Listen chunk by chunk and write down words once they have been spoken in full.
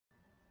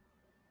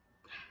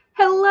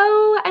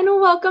Hello and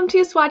welcome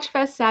to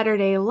Swatchfest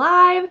Saturday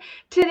Live.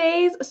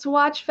 Today's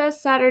Swatchfest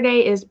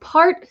Saturday is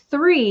part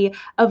 3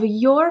 of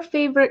your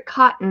favorite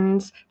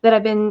cottons that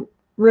I've been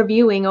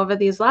reviewing over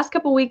these last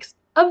couple weeks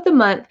of the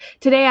month.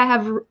 Today I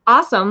have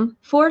awesome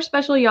 4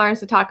 special yarns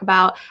to talk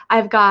about.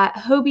 I've got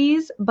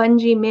Hobbii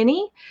Bungee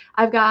Mini,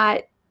 I've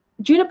got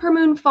Juniper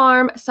Moon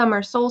Farm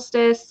Summer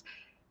Solstice,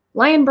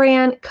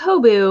 Brand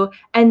Coboo,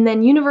 and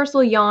then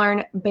Universal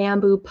Yarn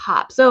Bamboo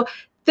Pop. So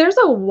there's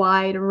a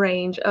wide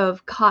range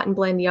of cotton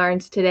blend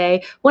yarns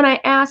today. When I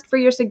asked for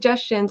your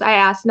suggestions, I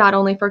asked not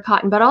only for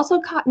cotton, but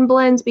also cotton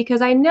blends,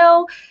 because I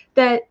know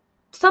that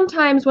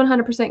sometimes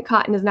 100%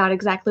 cotton is not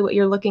exactly what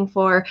you're looking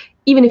for,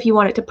 even if you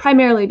want it to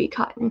primarily be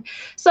cotton.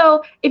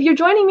 So if you're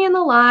joining me in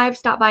the live,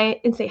 stop by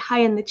and say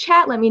hi in the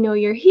chat. Let me know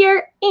you're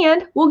here,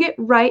 and we'll get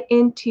right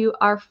into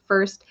our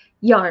first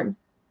yarn.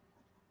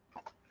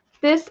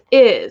 This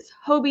is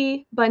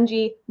Hobbii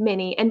Bungee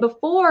Mini, and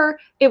before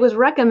it was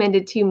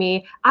recommended to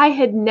me, I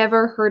had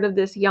never heard of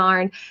this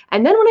yarn.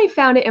 And then when I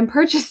found it and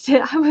purchased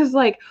it, I was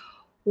like,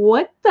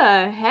 what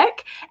the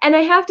heck? And I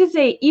have to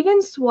say, even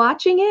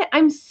swatching it,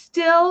 I'm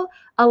still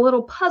a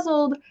little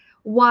puzzled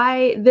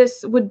why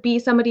this would be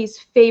somebody's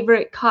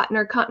favorite cotton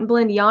or cotton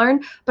blend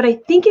yarn, but I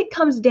think it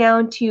comes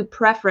down to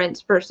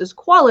preference versus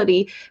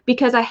quality,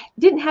 because I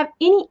didn't have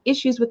any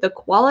issues with the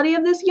quality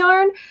of this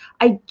yarn.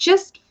 I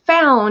just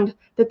found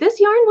that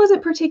this yarn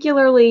wasn't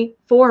particularly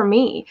for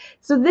me.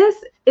 So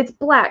it's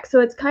black,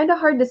 so it's kind of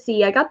hard to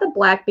see. I got the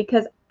black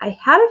because I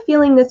had a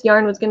feeling this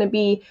yarn was going to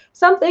be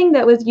something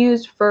that was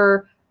used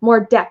for more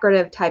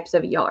decorative types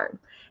of yarn.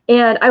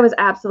 And I was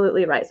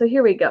absolutely right. So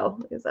here we go.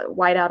 Is that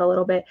white out a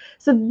little bit?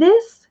 So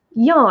this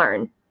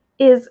yarn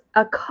is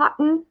a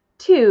cotton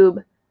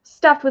tube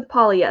stuffed with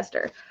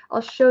polyester.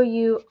 I'll show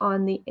you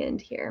on the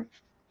end here.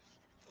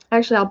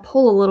 Actually, I'll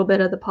pull a little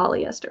bit of the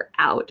polyester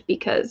out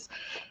because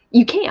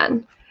you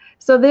can.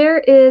 So there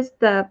is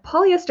the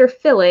polyester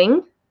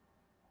filling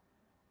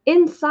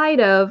inside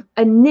of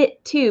a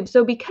knit tube.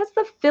 So because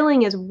the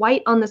filling is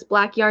white on this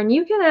black yarn,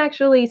 you can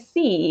actually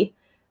see,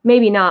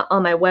 maybe not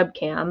on my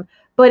webcam,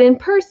 but in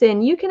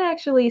person, you can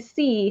actually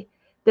see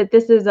that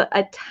this is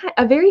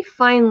a very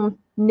fine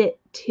knit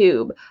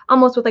tube,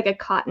 almost with like a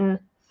cotton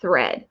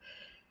thread.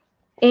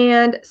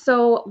 And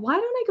so why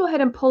don't I go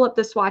ahead and pull up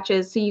the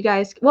swatches so you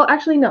guys, well,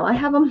 actually, no, I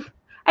have them.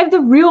 I have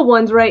the real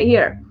ones right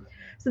here.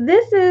 So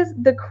this is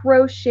the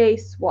Crochet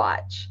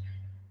swatch.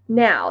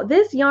 Now,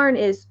 this yarn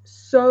is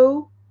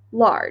so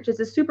large.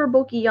 It's a super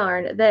bulky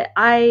yarn that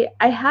I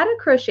had a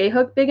crochet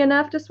hook big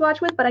enough to swatch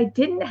with, but I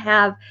didn't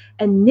have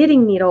a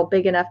knitting needle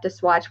big enough to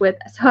swatch with.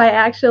 So I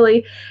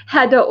actually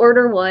had to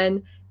order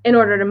one in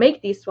order to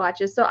make these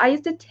swatches. So I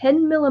used a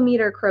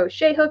 10mm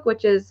crochet hook,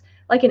 which is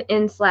like an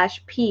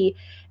N/P,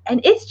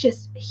 and it's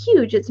just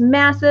huge. It's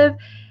massive.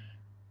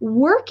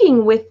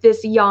 Working with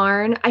this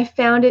yarn, I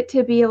found it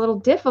to be a little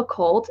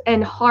difficult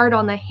and hard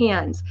on the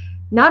hands,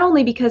 not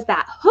only because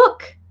that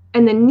hook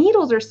and the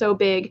needles are so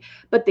big,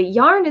 but the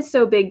yarn is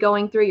so big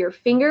going through your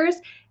fingers,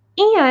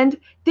 and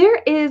there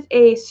is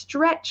a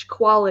stretch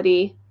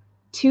quality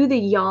to the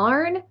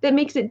yarn that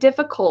makes it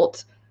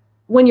difficult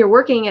when you're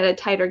working at a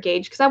tighter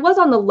gauge, because I was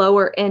on the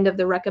lower end of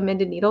the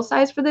recommended needle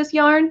size for this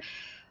yarn.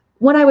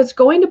 When I was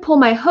going to pull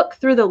my hook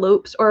through the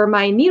loops or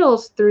my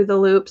needles through the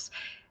loops,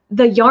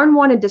 the yarn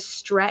wanted to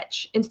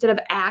stretch instead of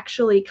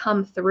actually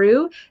come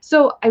through.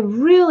 So I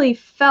really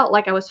felt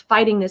like I was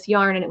fighting this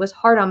yarn, and it was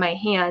hard on my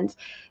hands.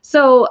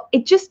 So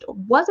it just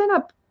wasn't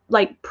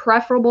a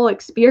preferable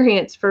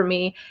experience for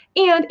me.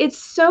 And it's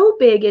so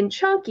big and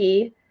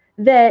chunky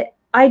that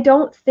I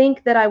don't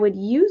think that I would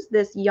use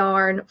this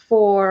yarn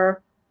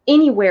for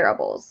any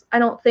wearables. I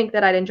don't think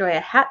that I'd enjoy a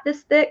hat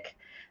this thick.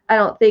 I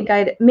don't think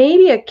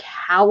maybe a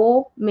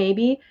cowl,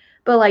 maybe,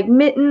 but like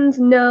mittens,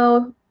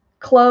 no.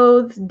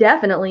 Clothes,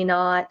 definitely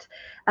not.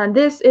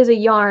 This is a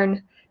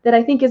yarn that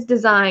I think is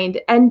designed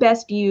and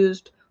best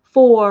used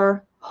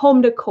for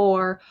home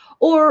decor,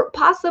 or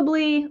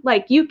possibly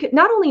like you could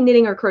not only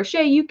knitting or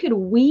crochet, you could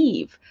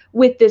weave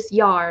with this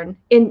yarn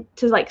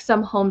into like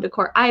some home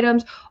decor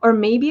items, or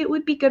maybe it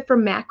would be good for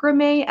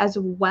macrame as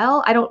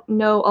well. I don't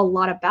know a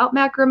lot about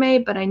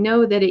macrame, but I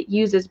know that it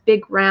uses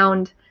big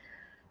round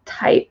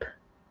type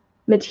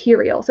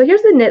material. So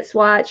here's the knit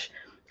swatch.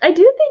 I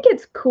do think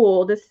it's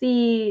cool to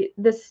see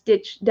the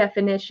stitch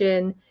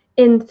definition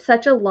in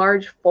such a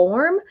large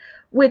form,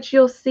 which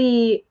you'll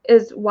see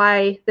is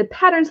why the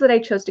patterns that I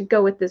chose to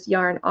go with this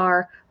yarn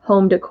are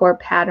home decor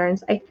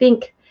patterns. I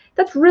think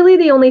that's really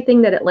the only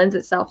thing that it lends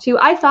itself to.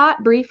 I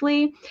thought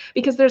briefly,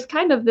 because there's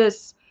kind of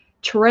this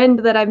trend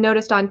that I've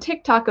noticed on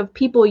TikTok of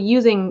people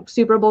using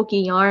super bulky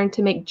yarn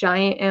to make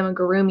giant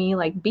amigurumi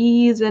like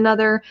bees and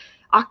other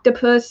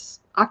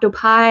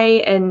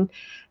octopi and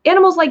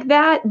animals like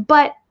that,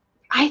 but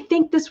I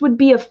think this would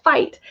be a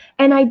fight,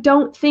 and I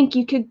don't think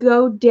you could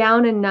go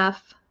down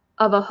enough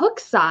of a hook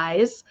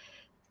size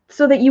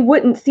so that you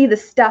wouldn't see the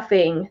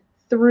stuffing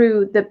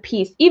through the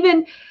piece.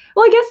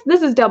 Well, I guess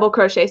this is double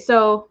crochet,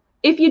 so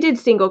if you did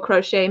single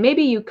crochet,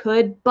 maybe you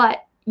could,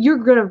 but you're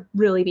gonna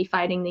really be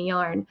fighting the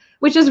yarn,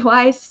 which is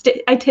why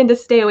I tend to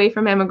stay away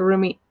from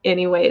amigurumi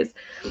anyways.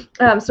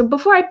 So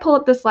before I pull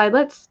up the slide,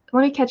 let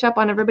me catch up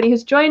on everybody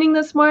who's joining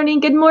this morning.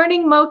 Good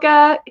morning,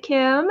 Mocha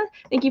Kim.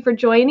 Thank you for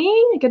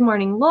joining. Good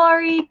morning,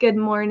 Lori. Good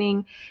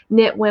morning,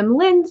 Knitwim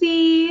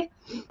Lindsay.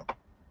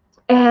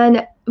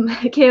 And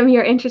Kim,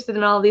 you're interested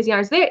in all of these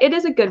yarns. It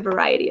is a good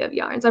variety of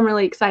yarns. I'm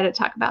really excited to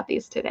talk about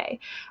these today.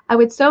 I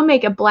would so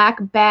make a black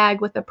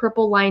bag with a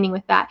purple lining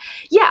with that.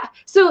 Yeah,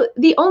 so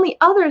the only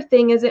other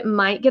thing is it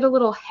might get a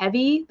little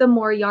heavy the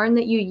more yarn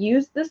that you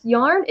use. This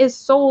yarn is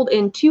sold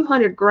in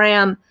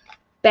 200-gram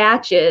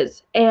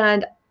batches,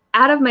 and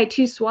out of my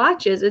 2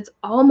 swatches, it's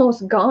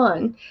almost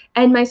gone,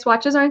 and my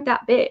swatches aren't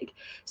that big.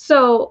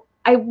 So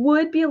I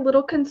would be a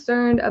little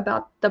concerned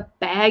about the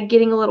bag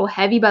getting a little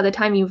heavy by the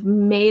time you've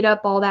made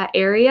up all that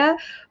area.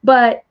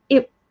 But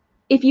if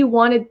you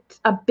wanted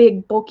a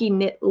big bulky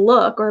knit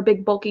look or a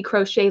big bulky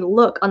crochet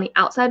look on the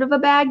outside of a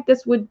bag,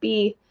 this would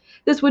be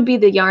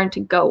the yarn to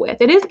go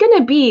with. It is going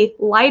to be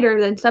lighter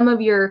than some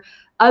of your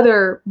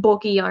other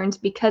bulky yarns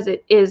because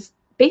it is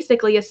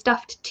basically a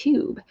stuffed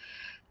tube.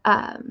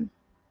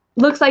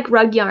 Looks like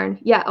rug yarn.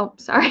 Yeah. Oh,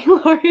 sorry,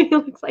 Lori. It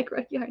looks like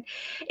rug yarn.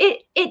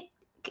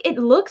 It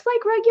looks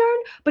like rug yarn,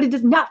 but it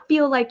does not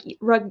feel like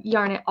rug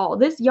yarn at all.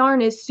 This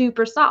yarn is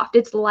super soft.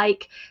 It's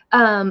like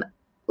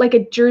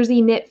a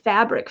jersey knit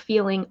fabric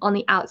feeling on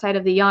the outside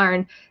of the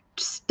yarn,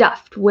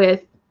 stuffed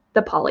with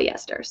the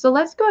polyester. So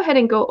let's go ahead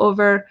and go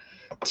over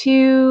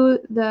to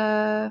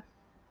the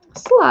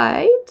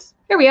slides.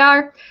 Here we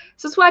are.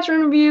 So swatch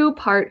and review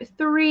part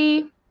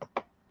 3.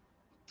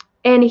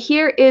 And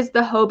here is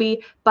the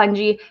Hobbii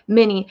Bungee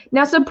Mini.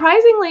 Now,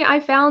 surprisingly, I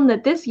found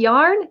that this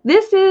yarn,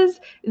 this is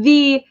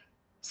the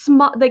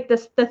small, like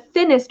the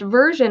thinnest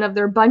version of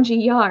their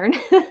bungee yarn.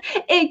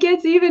 It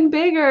gets even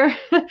bigger.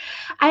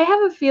 I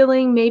have a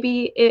feeling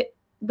maybe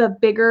the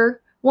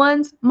bigger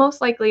ones most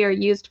likely are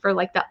used for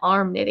like the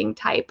arm knitting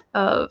type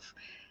of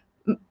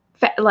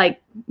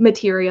like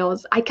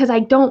materials. Because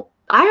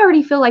I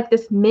already feel like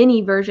this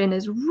mini version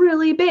is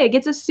really big.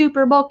 It's a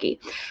super bulky.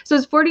 So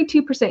it's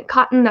 42%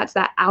 cotton, that's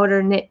that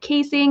outer knit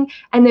casing,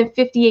 and then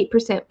 58%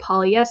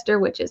 polyester,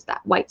 which is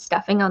that white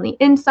stuffing on the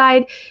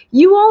inside.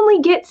 You only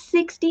get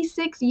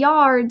 66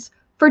 yards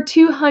for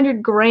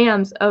 200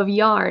 grams of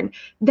yarn.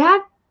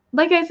 That,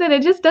 like I said,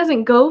 it just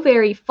doesn't go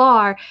very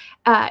far.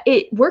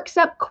 It works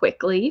up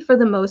quickly for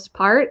the most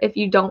part if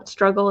you don't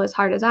struggle as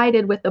hard as I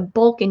did with the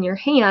bulk in your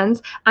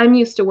hands. I'm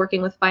used to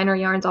working with finer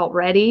yarns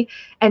already,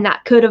 and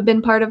that could have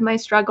been part of my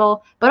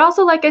struggle. But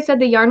also, like I said,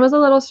 the yarn was a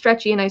little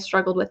stretchy and I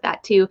struggled with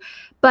that too.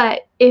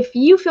 But if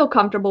you feel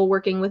comfortable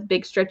working with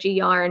big stretchy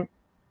yarn,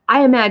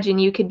 I imagine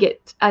you could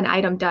get an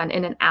item done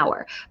in an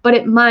hour. But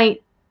it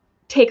might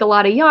take a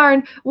lot of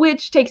yarn,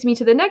 which takes me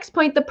to the next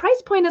point. The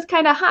price point is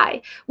kind of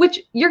high, which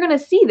you're going to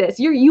see this.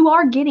 You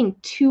are getting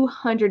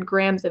 200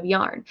 grams of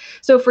yarn.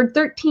 So for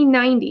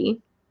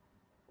 $13.90,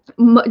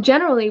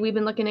 generally we've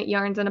been looking at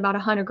yarns in about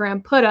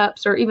 100-gram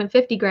put-ups or even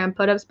 50-gram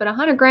put-ups, but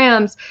 100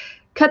 grams,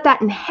 cut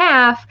that in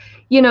half,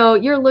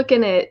 you're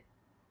looking at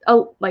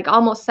like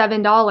almost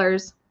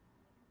 $7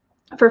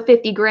 for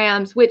 50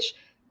 grams, which,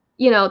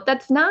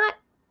 that's not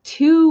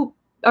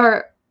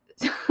or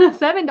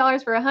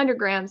 $7 for 100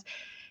 grams.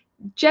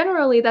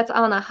 Generally, that's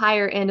on the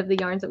higher end of the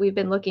yarns that we've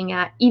been looking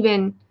at,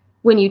 even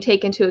when you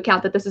take into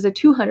account that this is a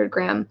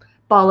 200-gram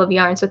ball of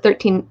yarn. So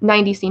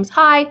 $13.90 seems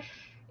high.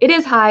 It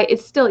is high.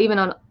 It's still even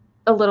on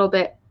a little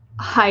bit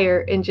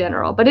higher in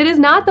general, but it is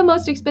not the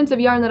most expensive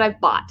yarn that I've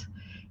bought.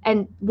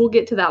 And we'll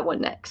get to that one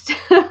next.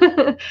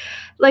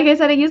 Like I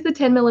said, I used the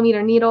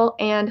 10mm needle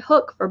and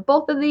hook for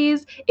both of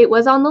these. It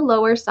was on the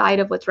lower side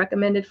of what's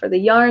recommended for the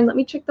yarn. Let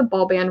me check the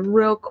ball band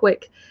real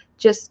quick.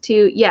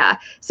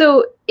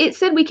 So it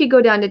said we could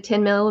go down to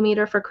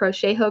 10mm for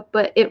crochet hook,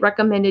 but it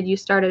recommended you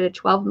start at a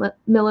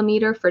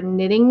 12mm for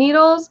knitting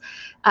needles,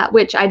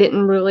 which I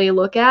didn't really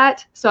look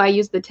at. So I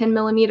used the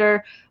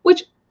 10mm,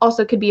 which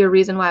also could be a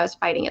reason why I was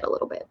fighting it a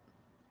little bit.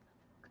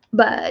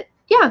 But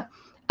yeah.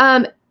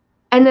 And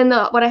then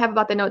what I have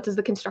about the notes is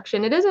the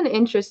construction. It is an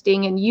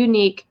interesting and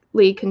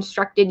uniquely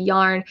constructed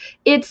yarn.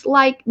 It's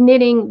like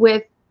knitting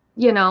with,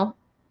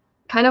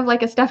 kind of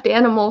like a stuffed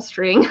animal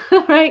string,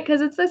 right?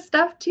 Because it's a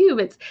stuffed tube.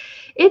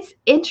 It's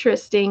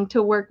interesting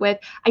to work with.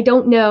 I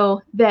don't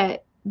know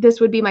that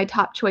this would be my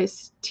top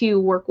choice to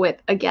work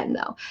with again,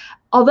 though.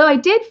 Although I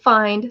did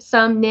find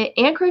some knit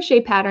and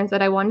crochet patterns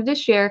that I wanted to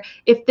share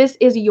if this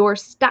is your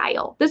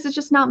style. This is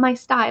just not my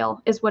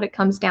style, is what it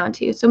comes down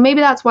to. So maybe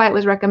that's why it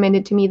was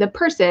recommended to me. The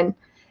person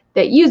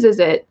that uses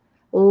it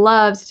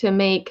loves to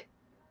make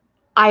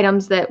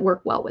items that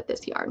work well with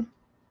this yarn.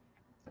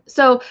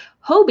 So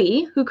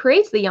Hobbii, who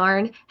creates the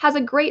yarn, has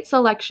a great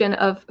selection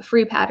of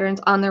free patterns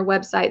on their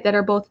website that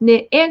are both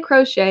knit and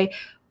crochet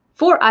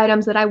for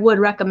items that I would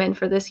recommend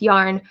for this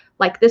yarn,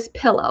 like this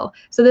pillow.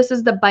 So this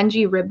is the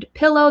bungee ribbed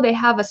pillow. They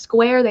have a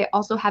square. They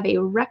also have a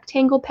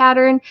rectangle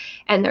pattern,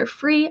 and they're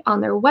free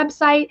on their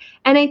website.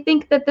 And I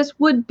think that this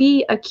would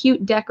be a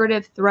cute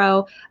decorative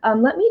throw.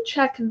 Let me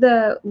check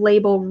the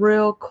label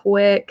real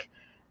quick.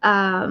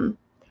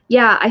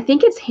 Yeah, I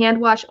think it's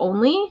hand wash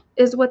only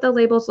is what the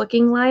label's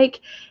looking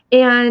like.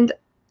 And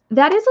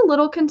that is a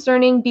little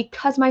concerning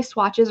because my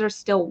swatches are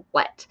still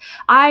wet.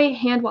 I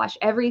hand wash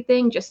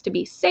everything just to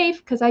be safe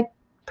because I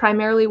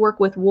primarily work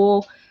with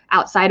wool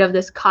outside of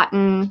this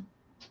cotton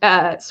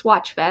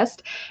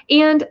Swatchfest.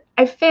 And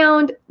I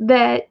found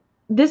that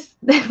this,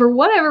 for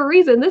whatever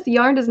reason, this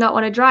yarn does not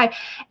want to dry.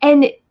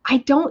 And I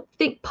don't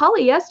think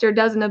polyester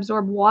doesn't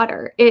absorb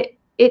water. It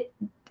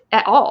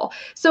at all.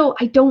 So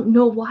I don't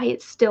know why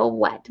it's still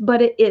wet,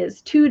 but it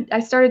is. I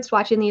started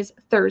swatching these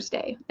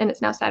Thursday and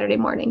it's now Saturday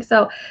morning.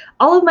 So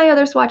all of my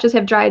other swatches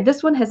have dried.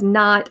 This one has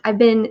not. I've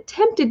been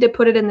tempted to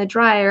put it in the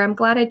dryer. I'm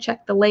glad I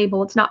checked the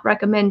label. It's not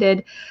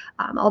recommended.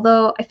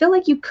 Although I feel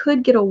like you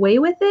could get away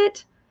with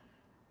it.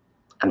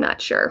 I'm not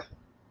sure.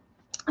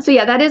 So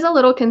yeah, that is a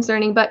little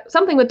concerning, but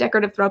something with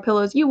decorative throw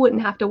pillows, you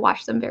wouldn't have to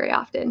wash them very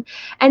often.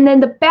 And then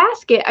the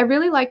basket, I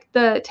really like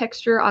the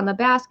texture on the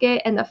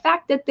basket and the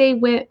fact that they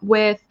went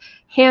with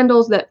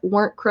handles that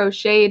weren't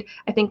crocheted.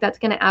 I think that's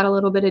going to add a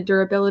little bit of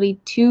durability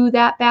to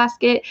that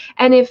basket.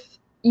 And if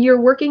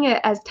you're working at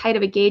as tight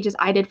of a gauge as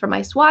I did for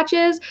my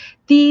swatches,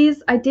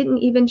 these I didn't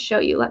even show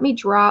you. Let me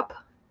drop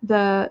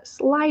the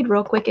slide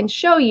real quick and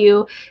show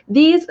you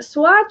these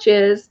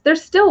swatches. They're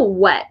still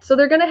wet, so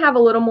they're going to have a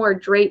little more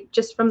drape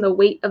just from the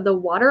weight of the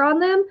water on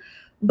them,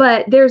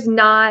 but there's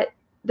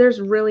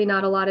really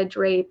not a lot of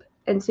drape,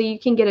 and so you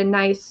can get a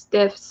nice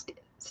stiff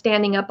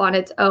standing up on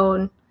its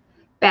own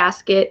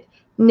basket,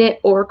 knit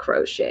or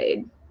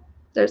crocheted.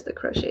 There's the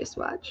crochet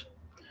swatch.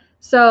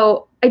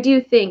 So I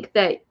do think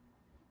that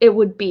it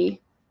would be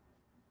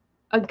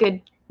a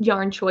good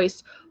yarn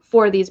choice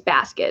for these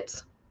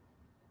baskets.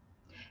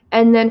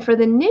 And then for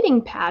the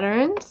knitting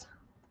patterns,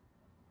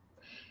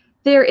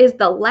 there is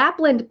the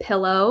Lapland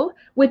Pillow,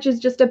 which is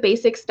just a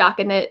basic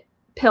stockinette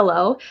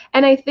pillow.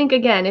 And I think,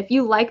 again, if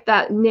you like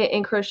that knit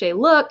and crochet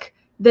look,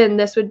 then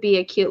this would be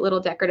a cute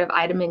little decorative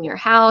item in your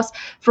house.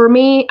 For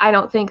me, I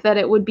don't think that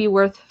it would be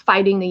worth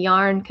fighting the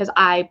yarn because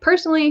I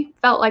personally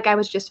felt like I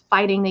was just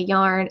fighting the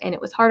yarn and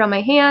it was hard on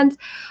my hands.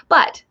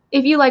 But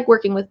if you like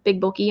working with big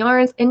bulky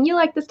yarns and you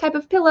like this type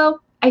of pillow,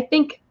 I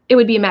think it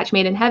would be a match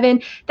made in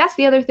heaven. That's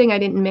the other thing I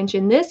didn't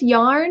mention. This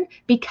yarn,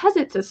 because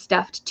it's a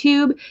stuffed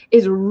tube,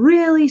 is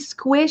really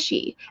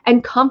squishy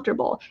and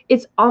comfortable.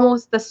 It's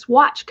almost, the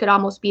swatch could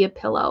almost be a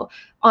pillow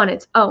on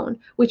its own,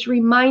 which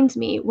reminds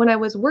me, when I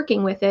was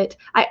working with it,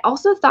 I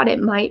also thought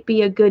it might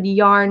be a good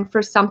yarn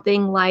for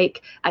something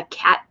like a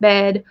cat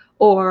bed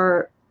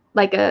or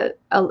like a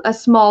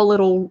small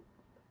little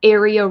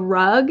area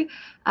rug.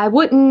 I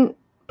wouldn't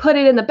put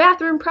it in the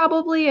bathroom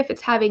probably if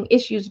it's having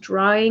issues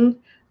drying.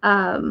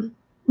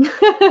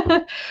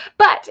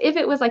 But if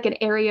it was like an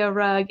area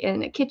rug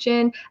in a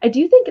kitchen, I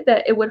do think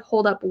that it would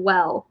hold up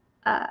well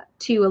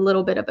to a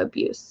little bit of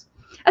abuse,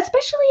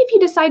 especially if you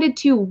decided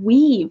to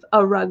weave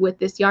a rug with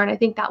this yarn. I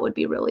think that would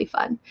be really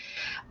fun.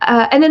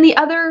 And then the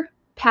other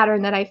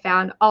pattern that I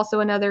found, also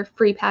another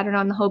free pattern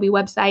on the Hobbii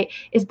website,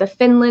 is the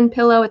Finland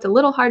Pillow. It's a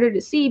little harder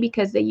to see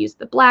because they use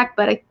the black,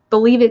 but I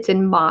believe it's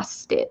in moss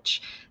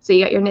stitch. So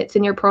you got your knits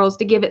and your purls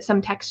to give it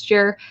some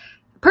texture.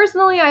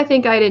 Personally, I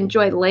think I'd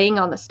enjoy laying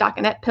on the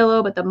stockinette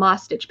pillow, but the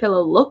moss stitch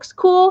pillow looks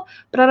cool,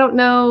 but I don't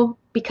know,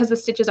 because the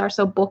stitches are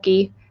so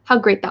bulky, how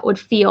great that would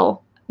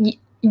feel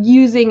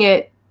using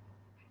it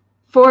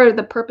for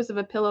the purpose of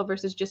a pillow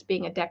versus just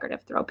being a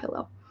decorative throw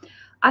pillow.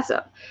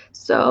 Awesome.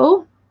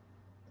 So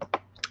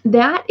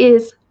that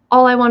is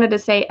all I wanted to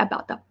say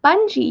about the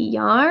bungee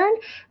yarn.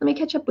 Let me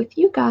catch up with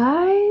you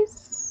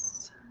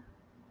guys.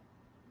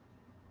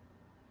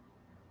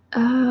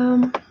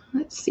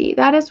 Let's see,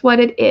 that is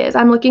what it is.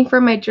 I'm looking for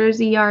my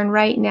jersey yarn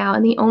right now,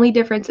 and the only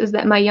difference is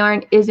that my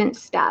yarn isn't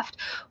stuffed.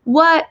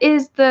 What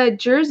is the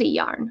jersey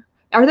yarn?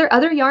 Are there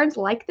other yarns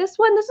like this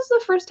one? This is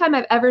the first time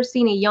I've ever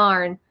seen a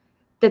yarn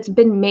that's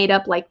been made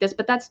up like this,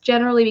 but that's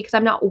generally because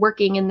I'm not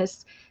working in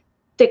this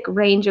thick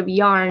range of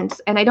yarns,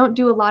 and I don't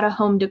do a lot of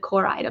home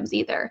decor items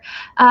either.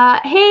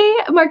 Hey,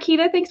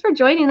 Marquita, thanks for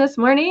joining this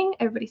morning.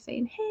 Everybody's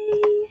saying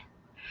hey.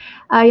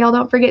 Y'all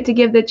don't forget to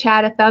give the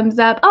chat a thumbs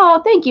up.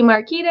 Oh, thank you,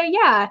 Marquita.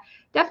 Yeah,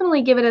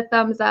 definitely give it a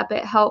thumbs up.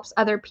 It helps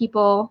other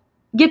people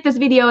get this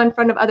video in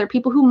front of other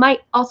people who might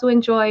also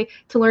enjoy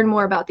to learn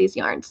more about these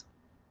yarns.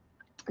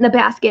 The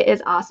basket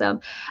is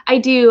awesome.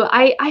 I've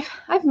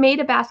made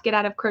a basket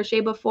out of crochet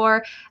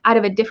before, out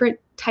of a different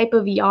type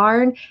of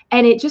yarn,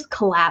 and it just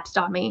collapsed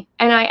on me,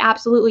 and I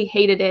absolutely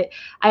hated it.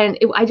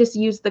 I just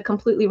used the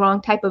completely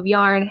wrong type of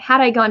yarn. Had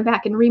I gone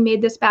back and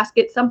remade this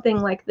basket, something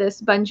like this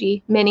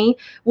Bungee Mini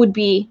would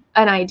be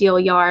an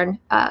ideal yarn,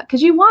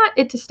 because you want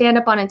it to stand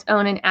up on its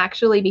own and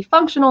actually be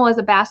functional as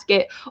a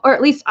basket, or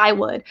at least I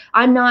would.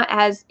 I'm not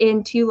as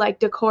into like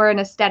decor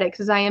and aesthetics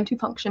as I am to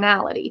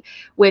functionality,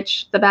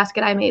 which the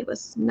basket I made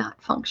was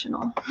not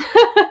functional.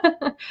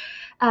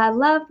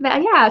 Love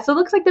that. Yeah, so it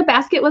looks like the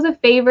basket was a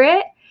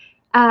favorite.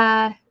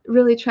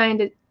 really trying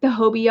to, the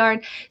Hobbii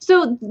yarn.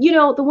 So, you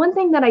know, the one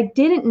thing that I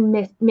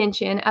didn't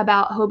mention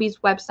about Hobbie's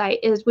website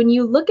is when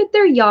you look at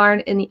their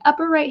yarn in the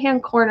upper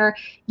right-hand corner,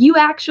 you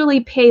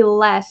actually pay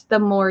less the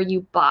more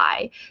you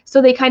buy.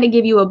 So they kind of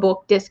give you a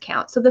bulk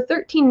discount. So the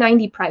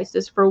 $13.90 price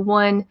is for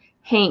one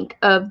hank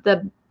of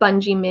the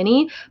Bungee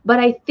Mini, but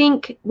I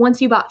think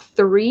once you bought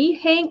 3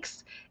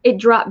 hanks, it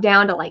dropped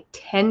down to like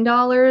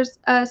 $10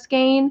 a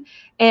skein.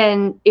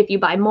 And if you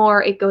buy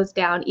more, it goes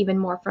down even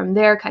more from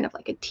there, kind of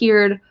like a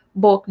tiered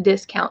bulk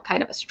discount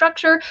kind of a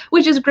structure,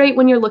 which is great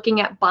when you're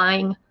looking at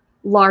buying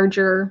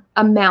larger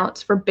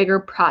amounts for bigger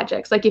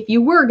projects. Like if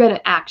you were going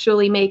to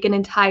actually make an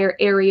entire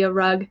area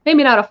rug,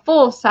 maybe not a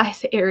full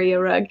size area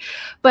rug,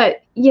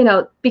 but you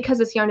know, because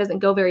this yarn doesn't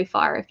go very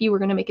far, if you were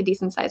going to make a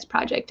decent sized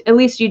project, at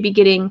least you'd be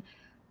getting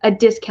a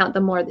discount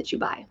the more that you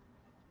buy.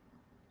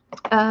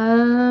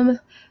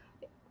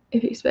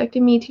 If you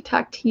expected me to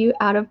talk to you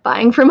out of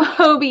buying from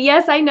Hobbii.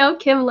 Yes, I know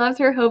Kim loves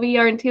her Hobbii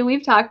yarn too.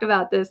 We've talked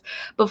about this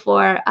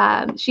before.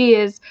 She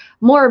is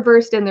more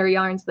versed in their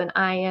yarns than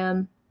I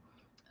am.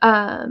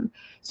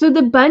 So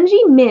the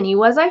Bungee Mini,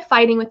 was I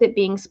fighting with it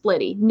being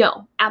splitty?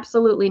 No,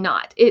 absolutely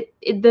not.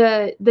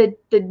 The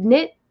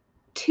knit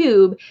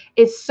tube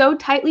is so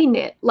tightly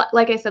knit,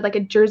 like I said, like a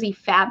jersey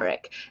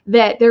fabric,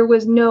 that there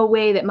was no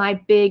way that my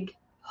big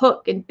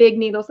hook and big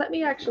needles, let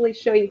me actually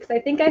show you, because I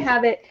think I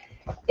have it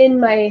in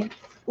my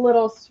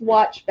little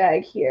swatch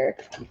bag here.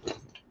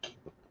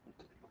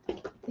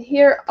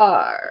 Here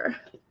are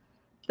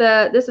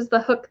this is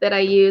the hook that I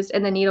used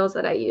and the needles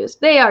that I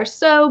used. They are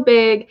so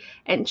big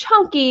and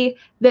chunky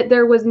that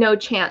there was no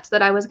chance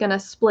that I was going to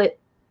split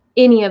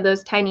any of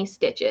those tiny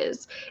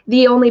stitches.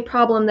 The only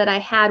problem that I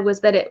had was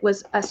that it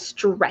was a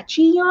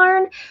stretchy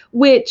yarn,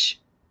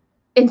 which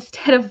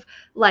instead of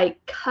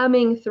like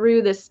coming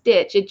through the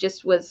stitch, it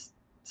just was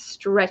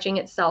stretching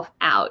itself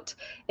out,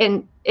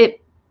 and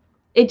it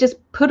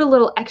just put a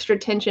little extra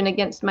tension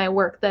against my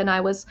work than I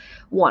was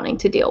wanting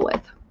to deal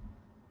with.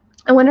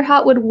 I wonder how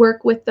it would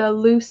work with the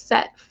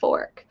Lucette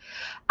fork.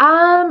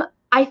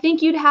 I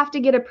think you'd have to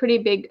get a pretty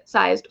big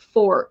sized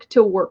fork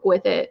to work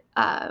with it.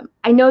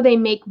 I know they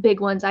make big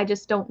ones. I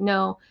just don't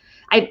know.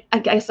 I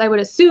guess I would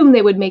assume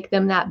they would make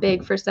them that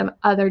big for some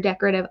other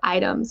decorative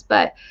items.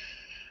 But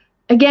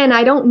again,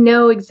 I don't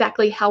know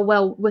exactly how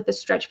well with the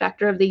stretch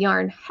factor of the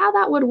yarn, how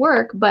that would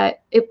work,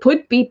 but it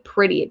would be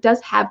pretty. It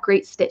does have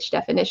great stitch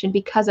definition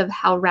because of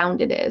how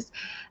round it is.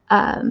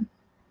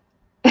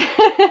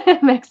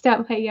 Maxed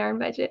out my yarn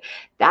budget.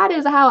 That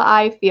is how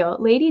I feel.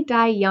 Lady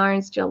Dye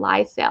Yarns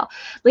July sale.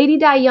 Lady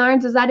Dye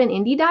Yarns, is that an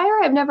indie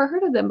dyer? I've never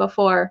heard of them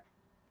before.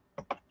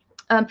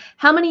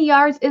 How many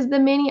yards is the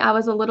mini? I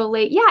was a little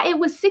late. Yeah, it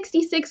was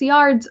 66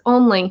 yards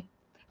only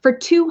for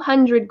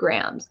 200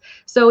 grams.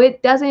 So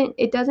it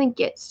doesn't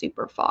get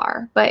super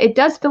far, but it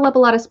does fill up a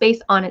lot of space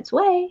on its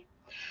way.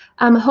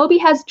 Hobbii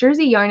has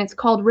jersey yarn. It's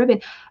called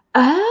ribbon.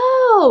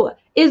 Oh,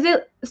 is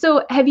it?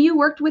 So have you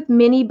worked with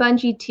mini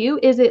bungee too?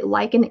 Is it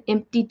like an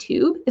empty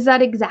tube? Is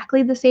that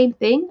exactly the same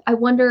thing? I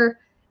wonder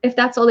if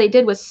that's all they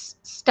did was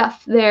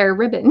stuff their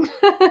ribbon.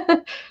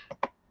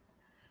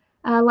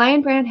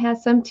 Lion Brand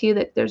has some too,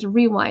 that there's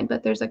Rewind,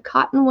 but there's a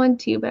cotton one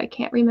too, but I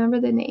can't remember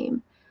the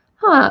name.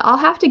 Huh, I'll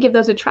have to give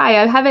those a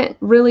try. I haven't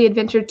really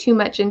adventured too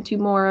much into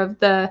more of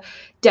the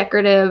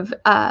decorative,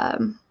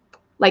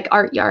 like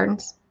art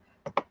yarns.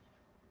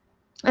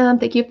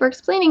 Thank you for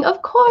explaining.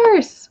 Of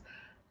course.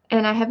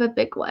 And I have a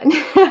big one.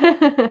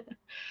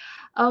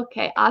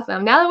 Okay,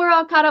 awesome. Now that we're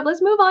all caught up,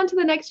 let's move on to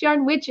the next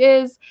yarn, which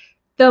is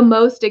the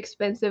most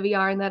expensive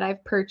yarn that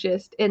I've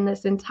purchased in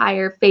this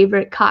entire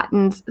Favorite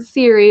Cottons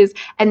series,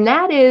 and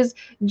that is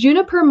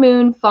Juniper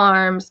Moon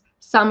Farms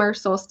Summer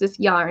Solstice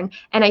yarn.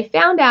 And I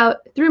found out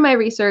through my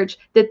research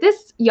that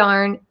this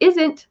yarn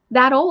isn't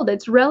that old.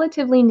 It's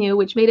relatively new,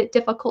 which made it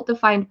difficult to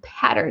find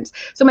patterns.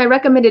 So my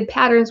recommended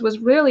patterns was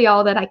really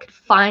all that I could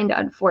find,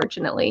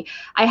 unfortunately.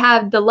 I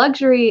have the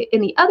luxury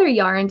in the other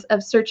yarns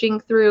of searching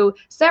through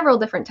several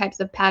different types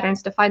of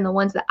patterns to find the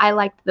ones that I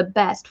liked the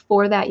best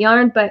for that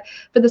yarn. But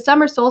for the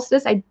Summer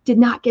Solstice, I did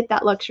not get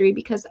that luxury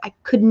because I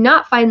could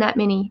not find that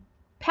many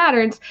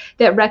patterns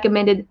that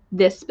recommended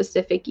this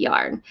specific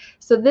yarn.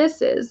 So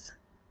this is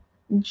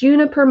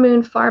Juniper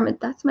Moon Farm, and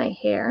that's my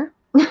hair.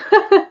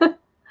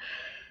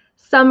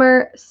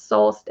 Summer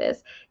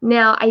Solstice.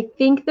 Now, I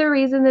think the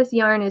reason this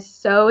yarn is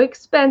so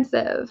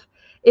expensive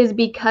is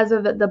because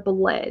of the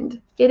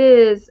blend. It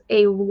is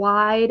a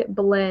wide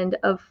blend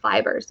of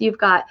fibers. You've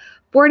got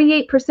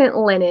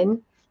 48% linen,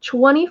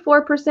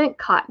 24%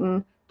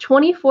 cotton,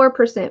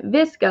 24%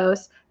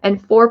 viscose,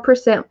 and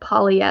 4%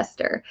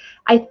 polyester.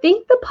 I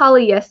think the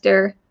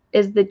polyester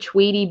is the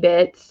Tweety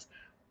bits,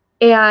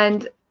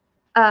 and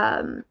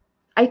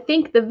I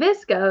think the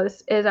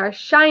viscose is our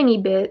shiny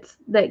bits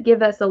that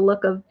give us a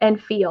look of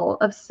and feel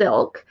of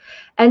silk.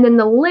 And then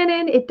the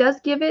linen, it does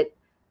give it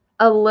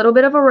a little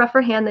bit of a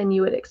rougher hand than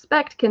you would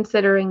expect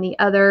considering the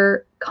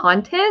other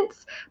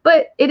contents,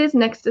 but it is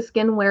next to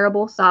skin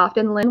wearable, soft,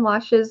 and linen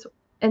washes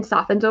and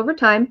softens over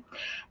time.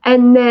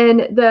 And then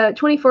the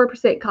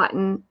 24%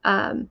 cotton,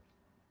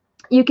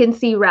 you can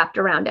see wrapped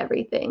around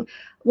everything.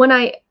 when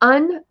I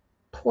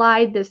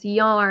unplied this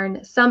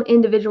yarn, some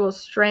individual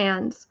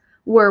strands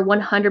were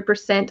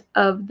 100%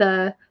 of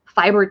the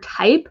fiber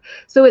type.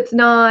 So it's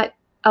not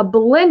a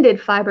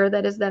blended fiber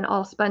that is then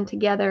all spun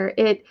together.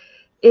 It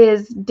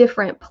is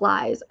different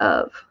plies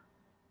of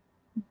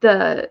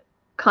the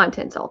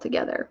contents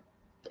altogether.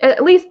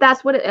 At least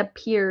that's what it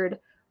appeared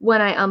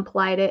when I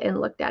unplied it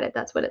and looked at it.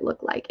 That's what it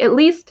looked like. At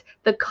least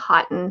the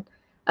cotton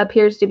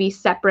appears to be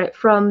separate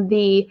from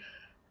the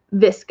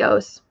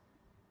viscose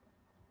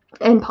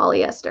and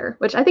polyester,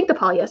 which I think the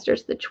polyester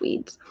is the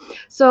tweeds.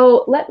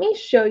 So let me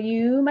show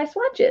you my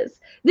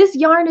swatches. This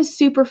yarn is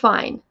super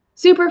fine,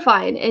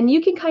 and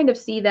you can kind of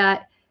see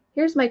that.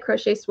 Here's my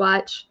crochet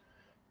swatch.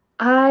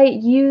 I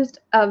used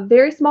a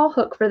very small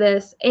hook for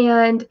this,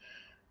 and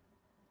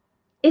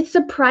it's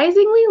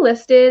surprisingly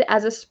listed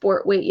as a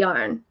sport weight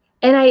yarn.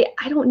 And I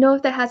don't know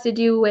if that has to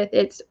do with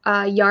its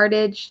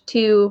yardage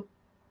to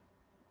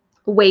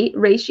weight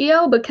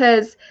ratio,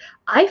 because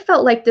I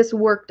felt like this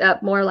worked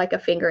up more like a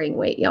fingering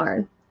weight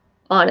yarn,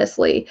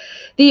 honestly.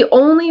 The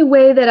only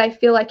way that I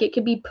feel like it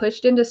could be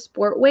pushed into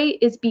sport weight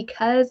is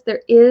because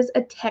there is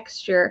a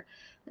texture.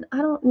 And I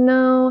don't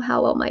know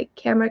how well my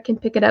camera can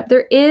pick it up.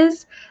 There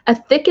is a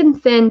thick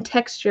and thin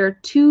texture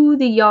to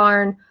the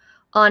yarn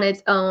on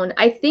its own.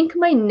 I think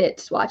my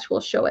knit swatch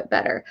will show it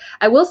better.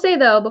 I will say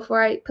though,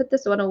 before I put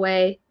this one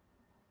away,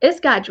 it's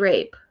got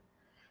drape.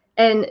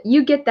 And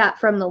you get that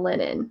from the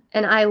linen,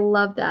 and I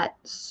love that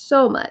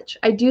so much.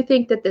 I do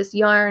think that this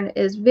yarn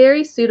is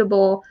very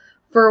suitable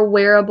for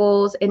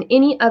wearables and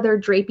any other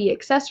drapey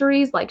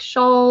accessories like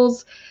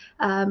shawls.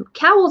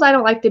 Cowls, I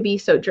don't like to be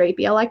so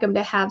drapey. I like them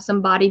to have some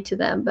body to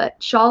them,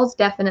 but shawls,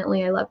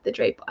 definitely, I love the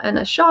drape on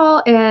a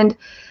shawl and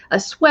a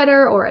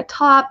sweater or a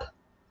top.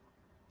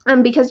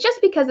 Because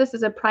just because this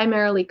is a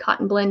primarily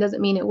cotton blend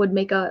doesn't mean it would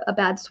make a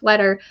bad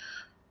sweater,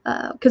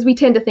 because we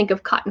tend to think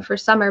of cotton for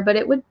summer, but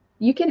it would.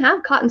 You can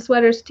have cotton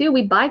sweaters too.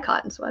 We buy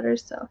cotton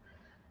sweaters, so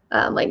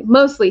like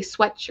mostly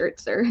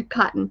sweatshirts are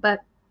cotton. But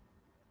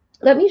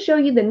let me show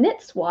you the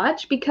knit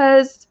swatch,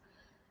 because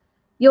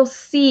you'll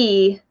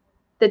see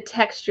the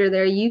texture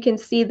there. You can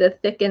see the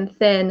thick and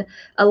thin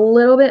a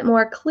little bit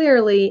more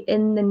clearly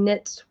in the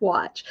knit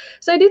swatch.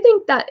 So I do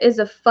think that is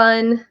a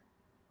fun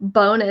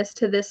bonus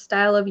to this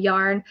style of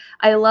yarn.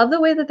 I love the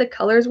way that the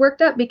colors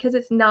worked up, because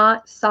it's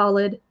not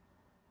solid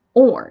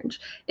orange.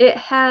 It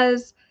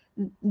has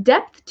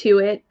depth to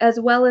it, as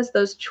well as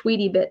those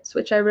tweedy bits,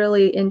 which I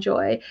really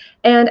enjoy.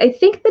 And I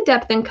think the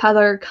depth in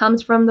color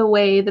comes from the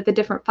way that the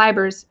different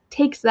fibers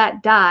takes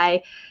that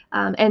dye,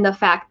 and the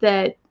fact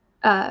that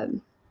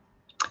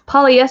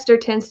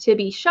polyester tends to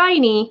be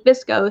shiny,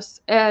 viscose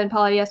and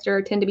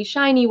polyester tend to be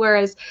shiny,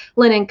 whereas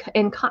linen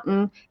and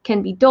cotton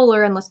can be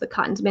duller unless the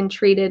cotton's been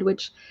treated,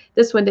 which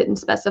this one didn't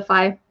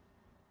specify.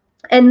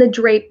 And the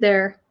drape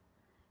there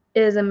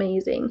is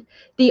amazing.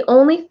 The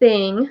only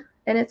thing,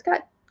 and it's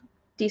got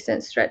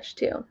decent stretch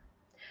too.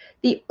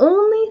 The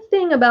only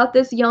thing about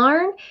this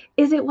yarn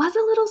is it was a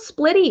little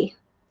splitty.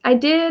 I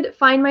did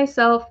find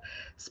myself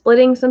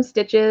splitting some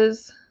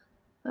stitches.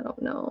 I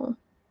don't know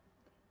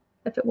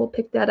if it will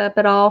pick that up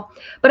at all,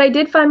 but I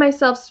did find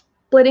myself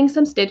splitting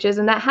some stitches,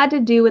 and that had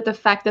to do with the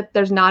fact that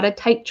there's not a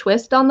tight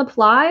twist on the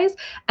plies,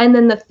 and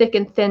then the thick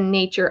and thin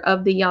nature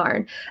of the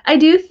yarn. I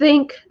do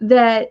think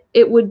that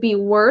it would be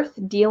worth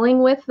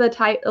dealing with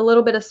the a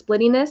little bit of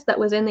splittiness that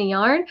was in the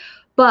yarn,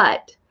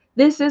 but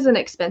this is an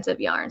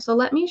expensive yarn. So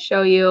let me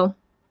show you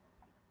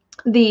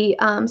the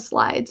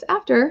slides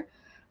after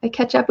I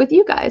catch up with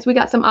you guys. We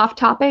got some off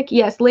topic.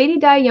 Yes, Lady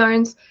Dye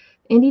Yarns,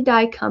 Indie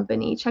Dye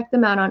Company. Check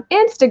them out on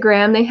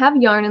Instagram. They have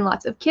yarn and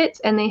lots of kits,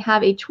 and they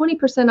have a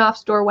 20% off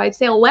store-wide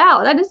sale.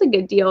 Wow, that is a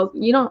good deal.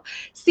 You don't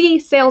see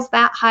sales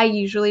that high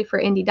usually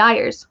for indie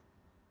dyers.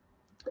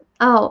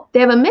 Oh, they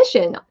have a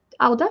mission.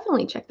 I'll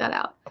definitely check that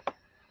out.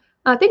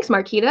 Thanks,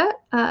 Marquita.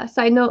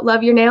 Side note,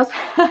 love your nails.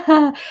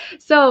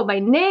 So my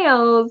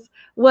nails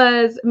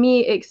was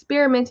me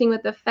experimenting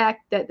with the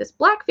fact that this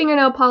black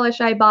fingernail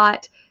polish I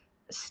bought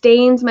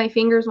stains my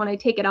fingers when I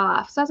take it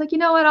off. So I was like, you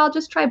know what, I'll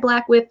just try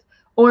black with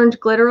orange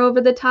glitter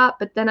over the top.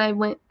 But then I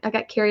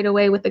got carried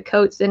away with the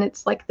coats, and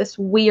it's like this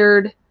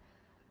weird,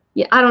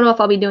 yeah, I don't know if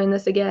I'll be doing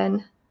this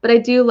again, but I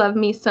do love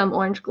me some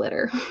orange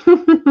glitter.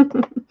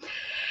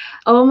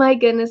 Oh my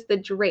goodness, the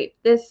drape.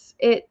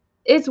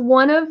 It's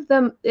one of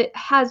them. It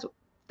has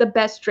the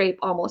best drape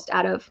almost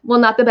out of, well,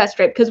 not the best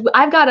drape, because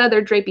I've got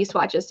other drapey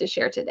swatches to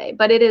share today,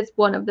 but it is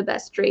one of the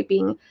best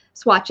draping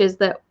swatches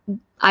that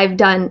I've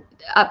done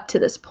up to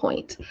this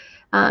point.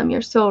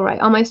 You're so right.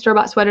 All my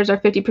store-bought sweaters are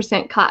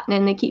 50% cotton,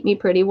 and they keep me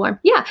pretty warm.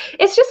 Yeah,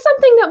 it's just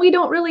something that we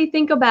don't really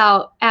think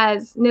about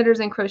as knitters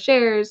and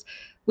crocheters.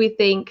 We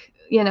think,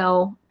 you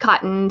know,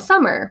 cotton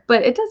summer,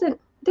 but it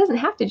doesn't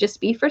have to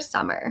just be for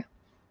summer.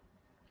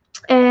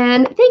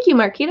 And thank you,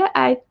 Marquita.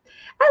 I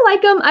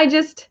like them. I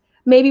just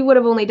maybe would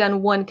have only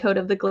done one coat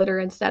of the glitter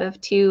instead of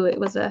two. It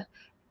was a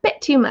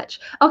bit too much.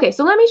 Okay,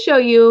 so let me show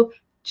you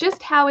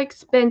just how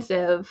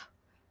expensive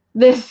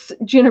this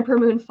Juniper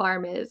Moon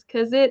Farm is,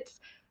 because it's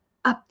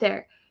up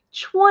there.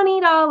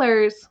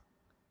 $20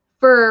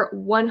 for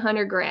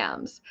 100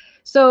 grams.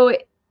 So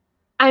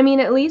I mean,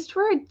 at least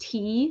for a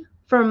tee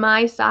for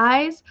my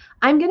size,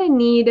 I'm gonna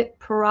need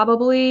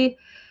probably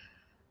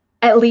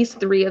at least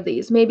 3 of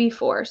these, maybe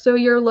 4. So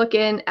you're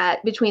looking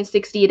at between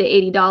 $60 to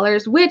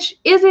 $80, which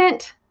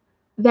isn't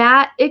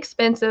that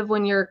expensive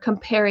when you're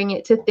comparing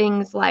it to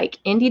things like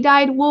indie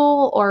dyed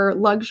wool or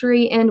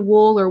luxury end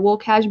wool or wool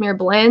cashmere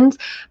blends.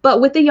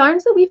 But with the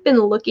yarns that we've been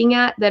looking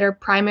at that are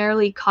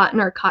primarily cotton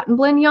or cotton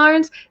blend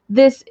yarns,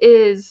 this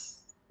is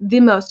the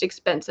most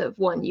expensive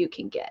one you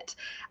can get.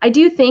 I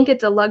do think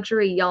it's a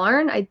luxury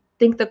yarn. I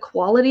think the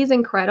quality is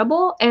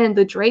incredible and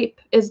the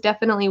drape is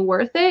definitely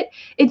worth it.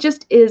 It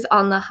just is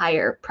on the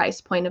higher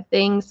price point of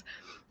things.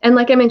 And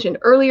like I mentioned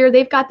earlier,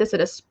 they've got this at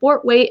a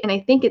sport weight, and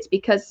I think it's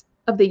because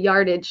of the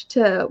yardage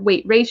to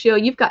weight ratio.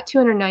 You've got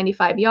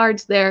 295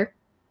 yards there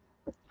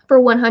for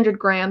 100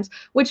 grams,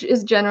 which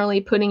is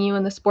generally putting you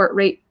in the sport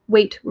weight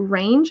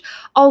range.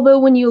 Although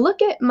when you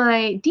look at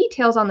my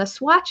details on the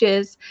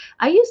swatches,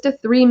 I used a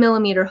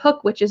 3mm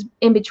hook, which is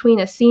in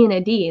between a C and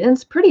a D, and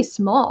it's pretty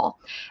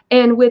small.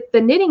 And with the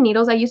knitting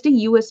needles, I used a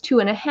US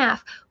 2.5,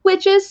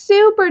 which is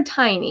super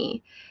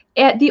tiny.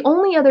 The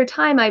only other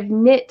time I've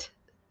knit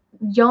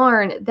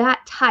yarn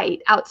that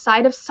tight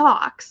outside of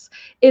socks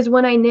is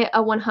when I knit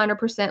a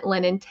 100%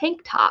 linen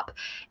tank top.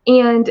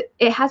 And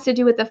it has to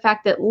do with the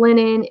fact that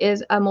linen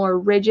is a more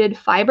rigid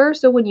fiber.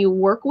 So when you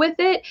work with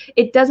it,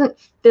 it doesn't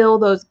fill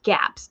those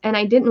gaps. And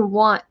I didn't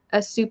want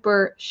a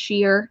super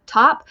sheer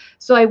top.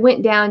 So I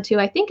went down to,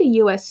 I think, a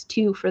US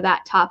 2 for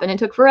that top. And it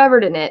took forever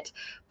to knit,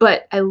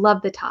 but I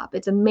love the top.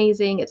 It's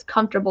amazing. It's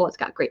comfortable. It's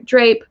got great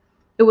drape.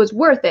 It was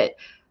worth it.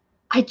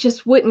 I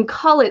just wouldn't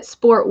call it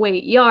sport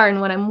weight yarn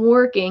when I'm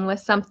working with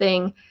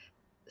something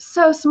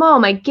so small.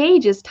 My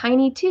gauge is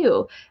tiny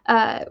too.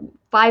 5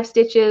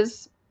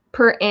 stitches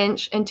per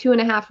inch and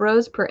 2.5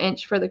 rows per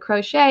inch for the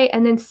crochet,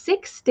 and then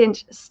 6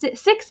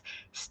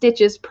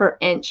 stitches per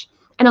inch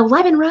and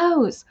 11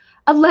 rows.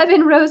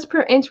 11 rows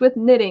per inch with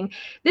knitting.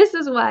 This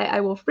is why I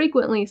will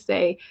frequently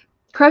say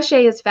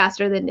crochet is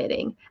faster than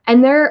knitting.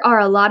 And there are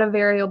a lot of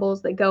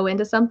variables that go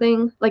into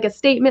something like a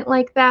statement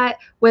like that,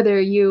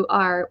 whether you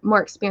are more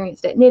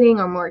experienced at knitting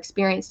or more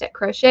experienced at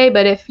crochet.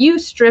 But if you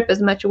strip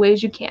as much away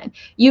as you can,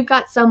 you've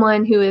got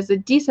someone who is a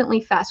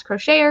decently fast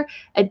crocheter,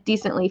 a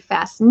decently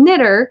fast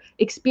knitter,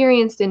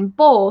 experienced in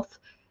both.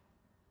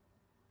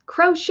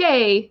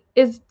 Crochet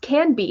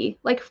can be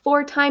like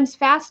 4 times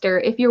faster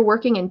if you're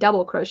working in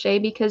double crochet,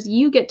 because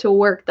you get to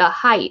work the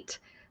height.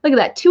 Look at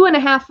that,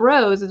 2.5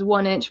 rows is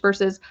 1 inch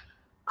versus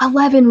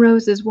 11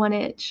 rows is 1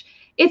 inch.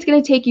 It's going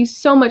to take you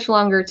so much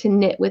longer to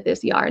knit with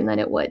this yarn than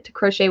it would to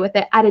crochet with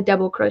it at a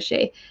double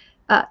crochet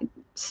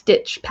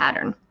stitch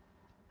pattern.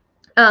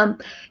 Yeah,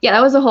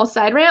 that was a whole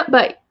side rant,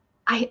 but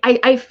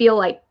I feel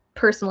like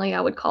personally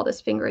I would call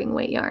this fingering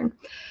weight yarn.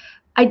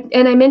 I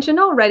mentioned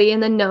already in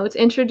the notes,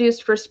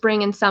 introduced for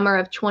spring and summer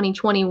of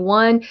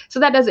 2021. So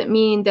that doesn't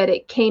mean that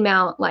it came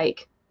out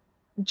like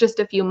just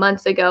a few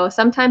months ago.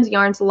 Sometimes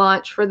yarns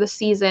launch for the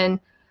season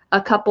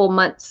a couple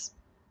months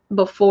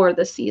before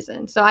the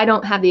season. So I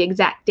don't have the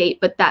exact date,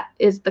 but that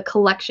is the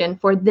collection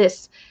for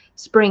this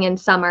spring and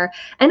summer.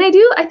 And I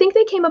think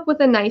they came up with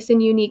a nice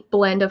and unique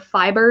blend of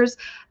fibers.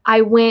 I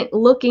went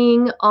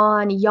looking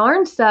on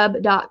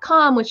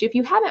yarnsub.com, which if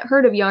you haven't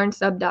heard of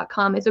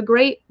yarnsub.com, is a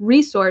great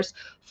resource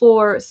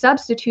for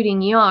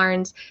substituting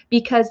yarns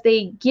because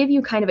they give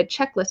you kind of a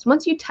checklist.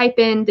 Once you type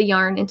in the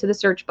yarn into the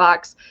search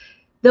box,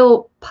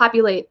 they'll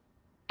populate,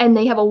 and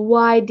they have a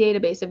wide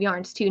database of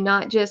yarns too,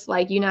 not just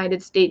like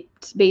United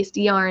States-based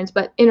yarns,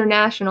 but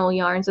international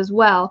yarns as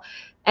well,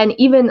 and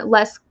even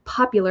less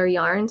popular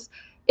yarns.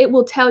 It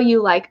will tell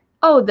you like,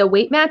 oh, the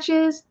weight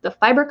matches, the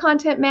fiber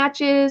content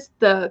matches,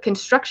 the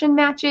construction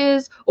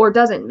matches, or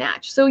doesn't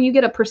match. So you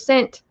get a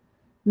percent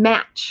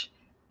match,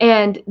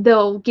 and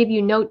they'll give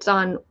you notes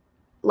on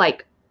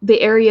like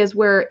the areas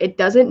where it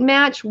doesn't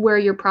match, where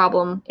your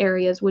problem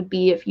areas would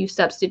be if you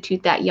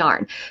substitute that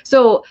yarn.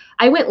 So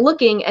I went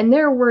looking, and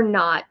there were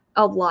not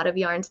a lot of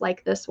yarns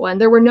like this one.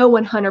 There were no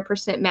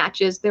 100%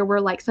 matches. There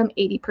were like some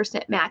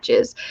 80%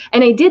 matches.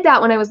 And I did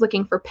that when I was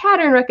looking for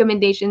pattern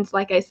recommendations,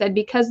 like I said,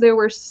 because there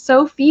were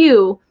so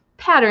few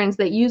patterns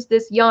that use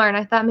this yarn.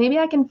 I thought maybe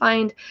I can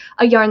find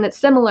a yarn that's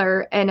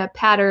similar and a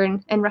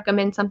pattern and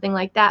recommend something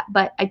like that,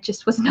 but I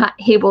just was not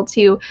able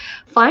to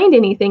find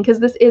anything because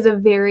this is a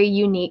very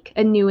unique,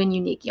 a new and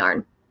unique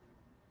yarn.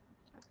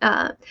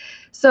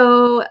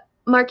 So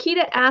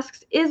Marquita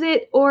asks, is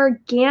it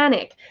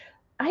organic?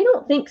 I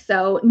don't think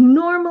so.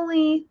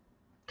 Normally,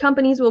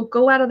 companies will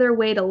go out of their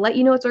way to let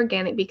you know it's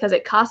organic because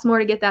it costs more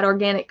to get that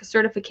organic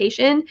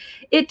certification.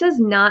 It does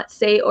not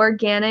say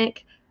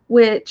organic,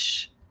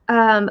 which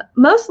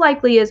most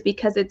likely is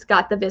because it's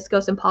got the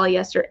viscose and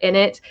polyester in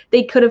it.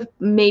 They could have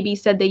maybe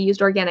said they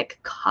used organic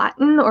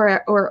cotton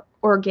or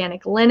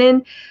organic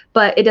linen,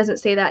 but it doesn't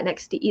say that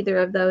next to either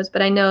of those.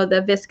 But I know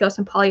the viscose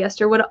and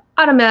polyester would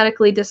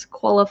automatically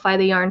disqualify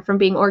the yarn from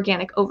being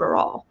organic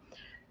overall.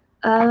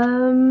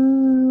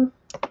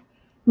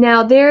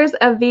 Now there's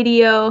a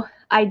video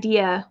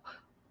idea.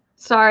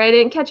 Sorry, I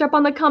didn't catch up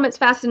on the comments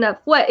fast enough.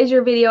 What is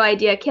your video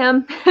idea,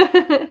 Kim?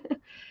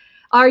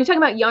 Are you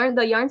talking about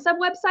the Yarn Sub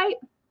website?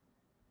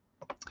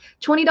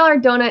 $20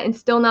 donut and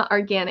still not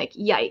organic.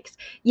 Yikes.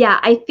 Yeah,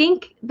 I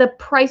think the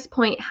price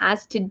point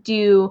has to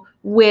do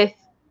with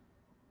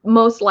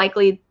most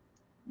likely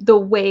the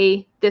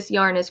way this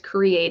yarn is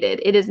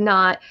created. It is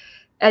not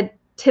a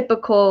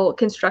typical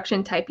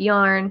construction type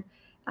yarn.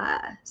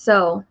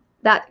 So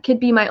that could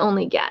be my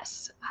only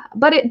guess.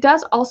 But it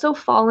does also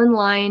fall in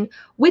line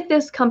with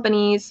this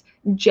company's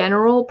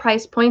general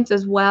price points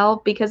as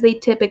well, because they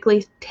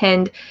typically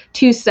tend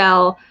to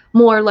sell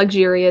more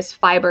luxurious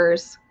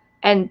fibers,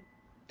 and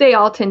they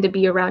all tend to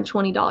be around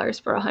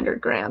 $20 for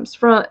 100 grams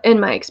in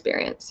my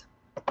experience.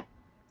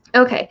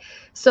 Okay,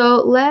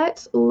 so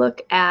let's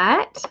look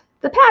at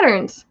the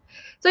patterns.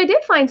 So I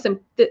did find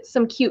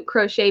some cute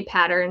crochet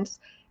patterns,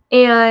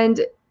 and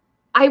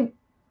I'm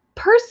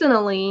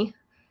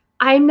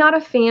not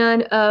a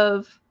fan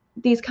of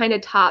these kind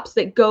of tops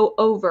that go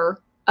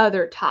over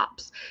other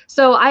tops.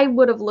 So I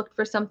would have looked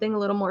for something a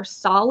little more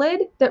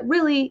solid that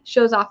really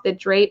shows off the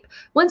drape.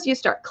 Once you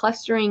start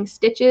clustering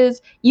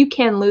stitches, you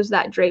can lose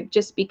that drape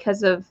just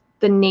because of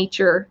the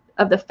nature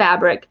of the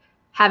fabric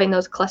having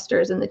those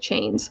clusters in the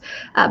chains.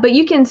 But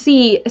you can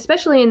see,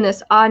 especially in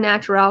this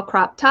Naturel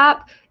Crop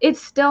top, it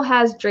still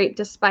has drape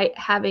despite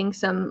having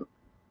some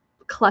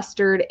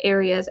clustered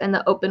areas and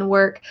the open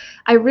work.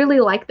 I really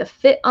like the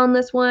fit on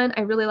this one.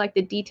 I really like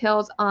the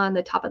details on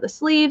the top of the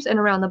sleeves and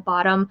around the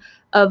bottom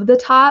of the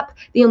top.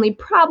 The only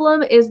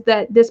problem is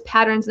that this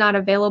pattern's not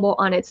available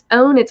on its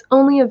own. It's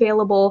only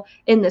available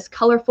in this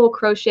colorful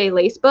crochet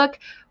lace book,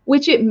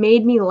 which it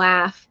made me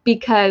laugh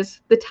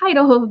because the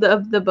title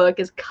of the book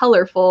is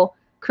Colorful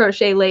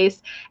Crochet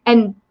Lace,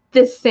 and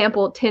this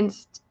sample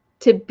tends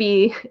to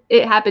be,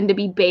 it happened to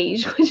be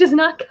beige, which is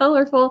not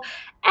colorful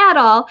at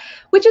all,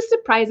 which is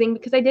surprising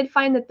because I did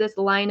find that this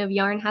line of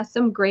yarn has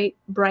some great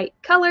bright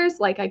colors,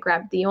 like I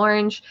grabbed the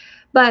orange,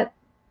 but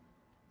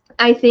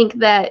I think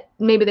that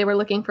maybe they were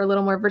looking for a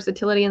little more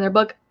versatility in their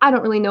book. I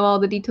don't really know all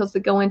the details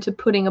that go into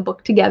putting a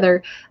book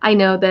together. I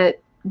know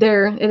that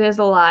it is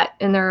a lot,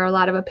 and there are a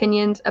lot of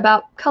opinions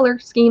about color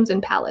schemes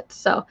and palettes.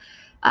 So,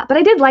 but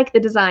I did like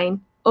the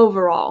design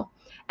overall.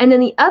 And then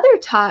the other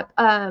top,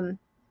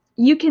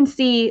 you can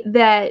see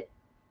that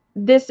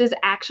this is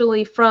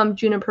actually from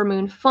Juniper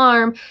Moon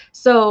Farm.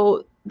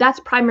 So that's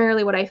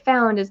primarily what I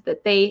found, is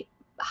that they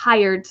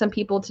hired some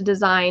people to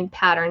design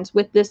patterns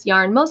with this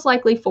yarn, most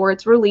likely for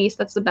its release.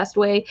 That's the best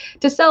way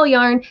to sell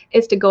yarn,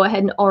 is to go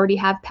ahead and already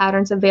have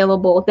patterns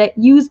available that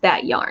use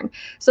that yarn.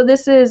 So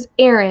this is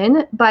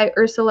Erin by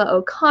Ursula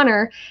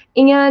O'Connor,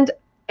 and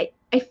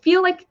I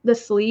feel like the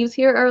sleeves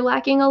here are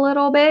lacking a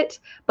little bit,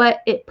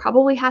 but it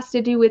probably has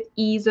to do with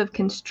ease of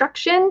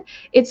construction.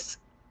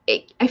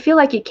 I feel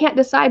like you can't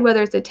decide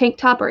whether it's a tank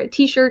top or a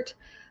t-shirt,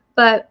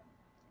 but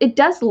it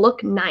does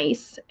look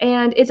nice,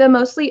 and it's a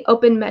mostly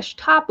open mesh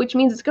top, which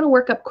means it's going to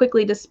work up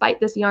quickly despite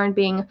this yarn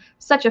being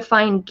such a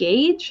fine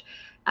gauge.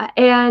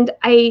 And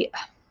I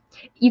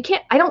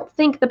don't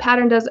think the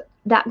pattern does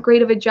that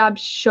great of a job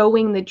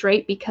showing the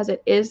drape because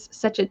it is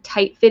such a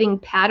tight fitting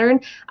pattern.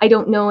 I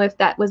don't know if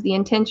that was the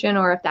intention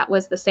or if that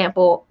was the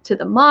sample to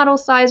the model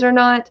size or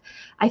not.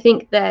 I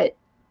think that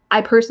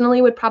I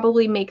personally would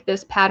probably make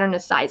this pattern a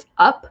size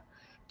up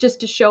just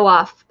to show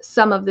off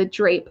some of the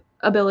drape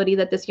ability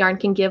that this yarn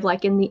can give,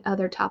 like in the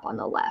other top on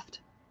the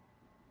left.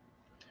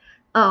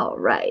 All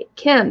right,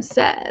 Kim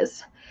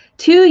says,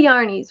 2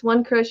 yarnies,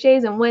 1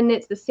 crochets and 1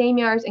 knits the same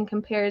yarns and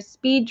compares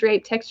speed,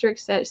 drape, texture,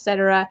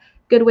 etc.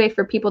 Good way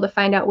for people to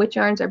find out which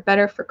yarns are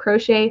better for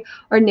crochet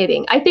or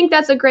knitting. I think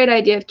that's a great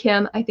idea,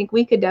 Kim. I think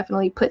we could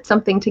definitely put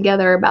something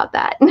together about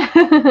that.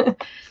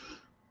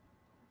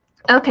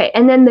 Okay,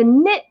 and then the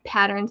knit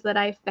patterns that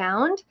I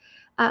found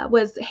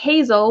was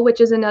Hazel,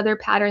 which is another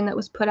pattern that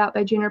was put out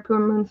by Juniper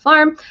Moon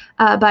Farm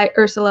by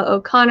Ursula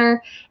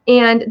O'Connor.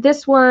 And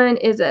this one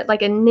is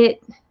like a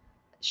knit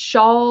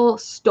shawl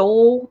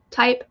stole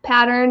type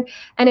pattern,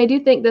 and I do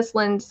think this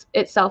lends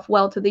itself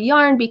well to the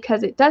yarn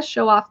because it does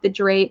show off the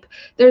drape.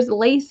 There's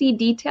lacy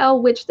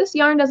detail, which this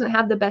yarn doesn't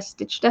have the best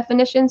stitch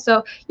definition,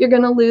 so you're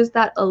going to lose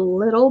that a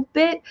little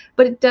bit,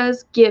 but it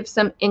does give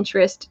some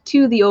interest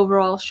to the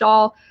overall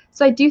shawl.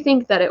 So I do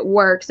think that it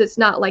works. It's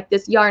not like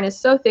this yarn is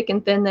so thick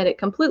and thin that it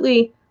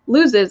completely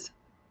loses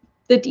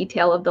the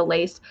detail of the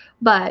lace,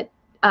 but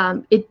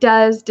it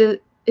does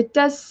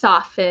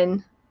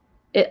soften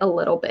it a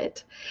little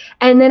bit.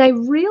 And then I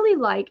really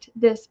liked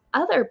this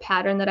other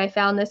pattern that I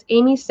found, this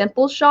Aimee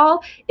Simple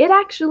Shawl. It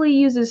actually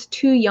uses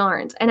 2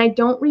 yarns, and I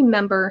don't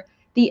remember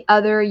the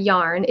other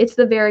yarn. It's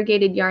the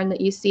variegated yarn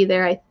that you see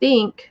there, I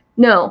think.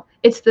 No,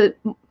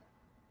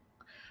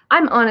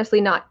 I'm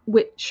honestly not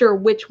sure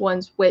which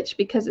one's which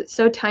because it's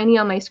so tiny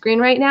on my screen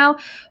right now,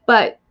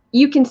 but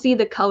you can see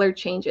the color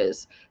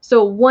changes.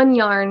 So one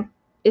yarn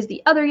is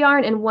the other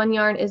yarn and one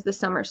yarn is the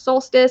Summer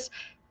Solstice.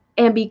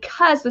 And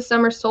because the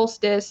Summer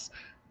Solstice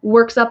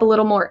works up a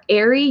little more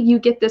airy, you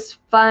get this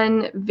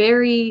fun,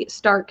 very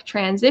stark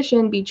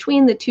transition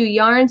between the 2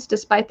 yarns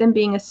despite them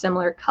being a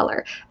similar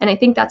color. And I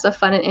think that's a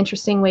fun and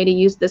interesting way to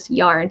use this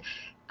yarn.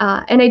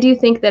 And I do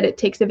think that it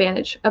takes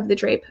advantage of the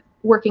drape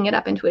working it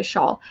up into a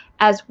shawl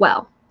as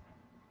well.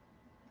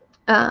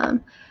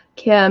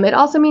 Kim, it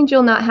also means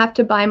you'll not have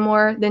to buy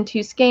more than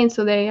 2 skeins,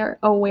 so they are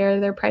aware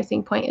their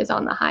pricing point is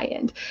on the high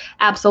end.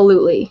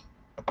 Absolutely.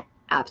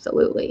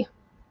 Absolutely.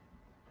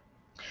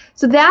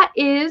 So that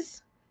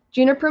is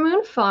Juniper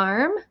Moon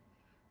Farm,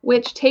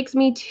 which takes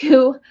me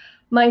to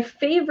my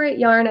favorite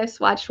yarn I've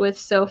swatched with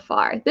so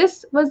far.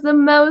 This was the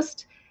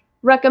most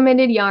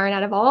recommended yarn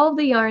out of all of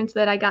the yarns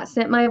that I got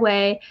sent my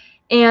way.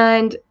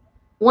 And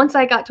once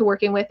I got to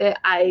working with it,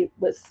 I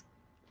was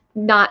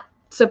not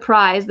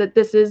surprised that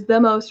this is the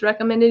most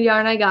recommended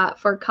yarn I got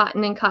for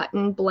cotton and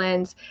cotton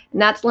blends,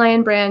 and that's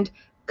Lion Brand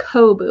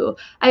Coboo.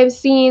 I've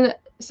seen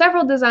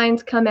several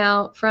designs come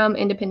out from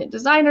independent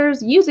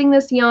designers using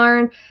this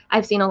yarn.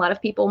 I've seen a lot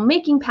of people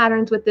making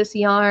patterns with this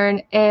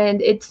yarn, and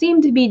it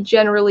seemed to be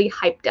generally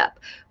hyped up,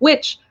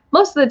 which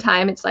most of the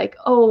time it's like,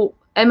 oh,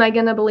 am I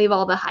going to believe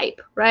all the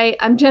hype, right?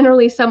 I'm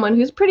generally someone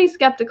who's pretty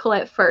skeptical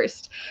at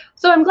first.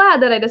 So I'm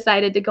glad that I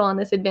decided to go on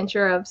this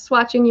adventure of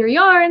swatching your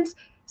yarns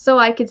so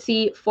I could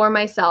see for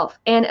myself.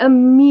 And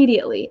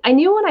immediately, I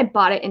knew when I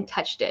bought it and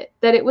touched it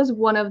that it was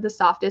one of the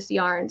softest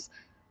yarns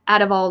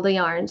out of all the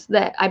yarns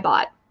that I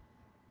bought.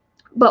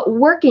 But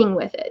working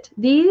with it,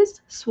 these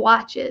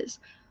swatches,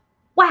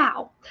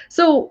 wow.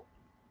 So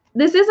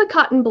this is a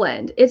cotton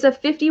blend. It's a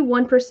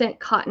 51%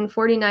 cotton,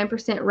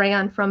 49%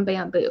 rayon from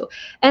bamboo.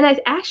 And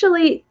I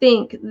actually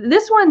think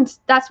this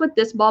one's, that's what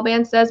this ball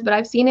band says, but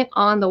I've seen it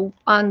on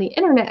the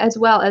internet as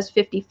well as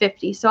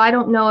 50-50. So I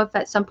don't know if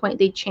at some point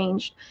they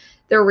changed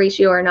their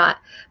ratio or not.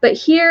 But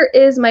here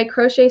is my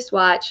crochet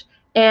swatch,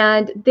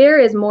 and there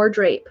is more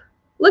drape.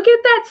 Look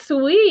at that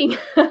swing.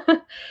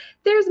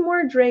 There's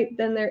more drape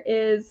than there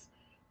is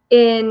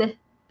in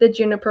the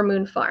Juniper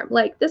Moon Farm.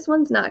 Like, this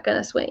one's not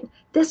gonna swing.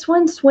 This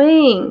one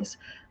swings.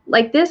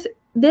 Like, this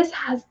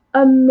has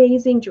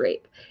amazing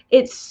drape.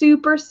 It's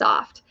super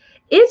soft.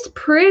 It's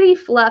pretty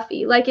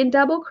fluffy. Like in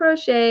double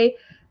crochet,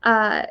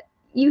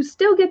 you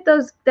still get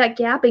that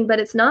gapping, but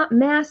it's not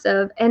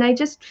massive. And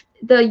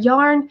the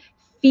yarn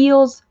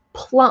feels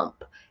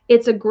plump.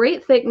 It's a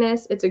great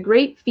thickness. It's a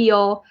great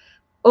feel.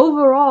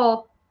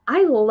 Overall,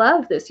 I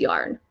love this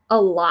yarn a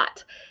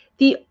lot.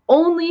 The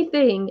only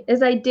thing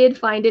is I did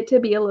find it to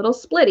be a little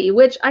splitty,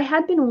 which I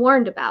had been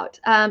warned about.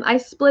 I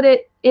split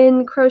it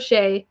in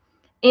crochet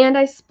and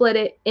I split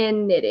it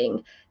in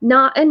knitting.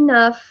 Not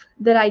enough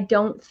that I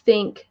don't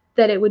think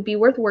that it would be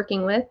worth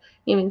working with.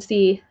 You can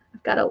see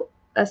I've got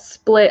a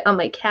split on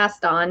my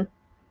cast on.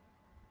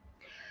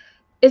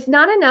 It's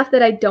not enough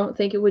that I don't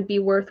think it would be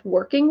worth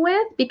working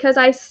with, because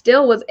I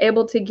still was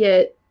able to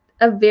get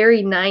a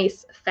very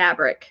nice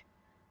fabric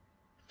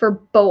for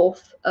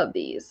both of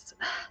these.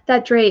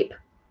 That drape,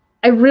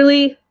 I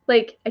really,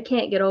 like, I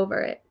can't get over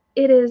it.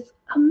 It is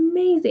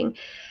amazing.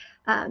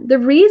 The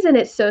reason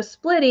it's so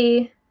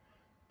splitty,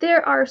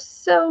 there are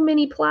so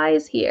many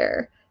plies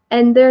here,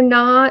 and they're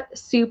not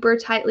super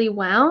tightly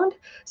wound.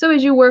 So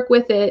as you work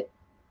with it,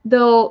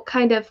 they'll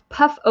kind of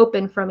puff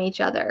open from each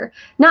other.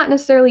 Not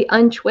necessarily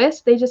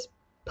untwist, they just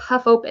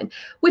puff open,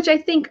 which I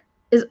think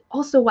is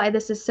also why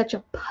this is such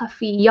a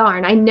puffy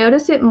yarn. I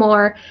notice it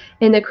more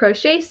in the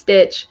crochet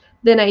stitch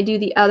than I do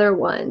the other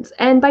ones.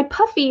 And by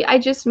puffy, I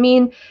just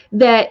mean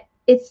that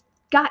it's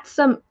got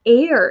some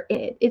air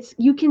in it.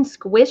 You can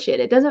squish it.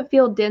 It doesn't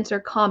feel dense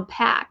or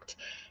compact.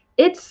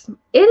 It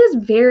is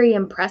very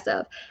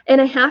impressive.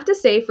 And I have to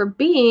say, for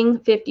being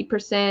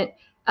 50%,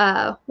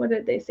 what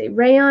did they say?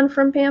 Rayon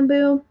from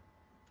bamboo?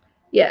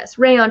 Yes,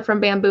 rayon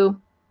from bamboo.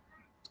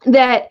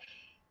 That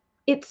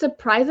it's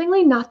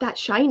surprisingly not that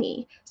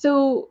shiny.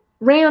 So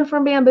rayon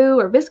from bamboo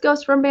or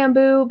viscose from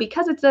bamboo,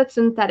 because it's a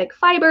synthetic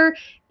fiber,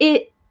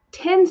 it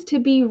tends to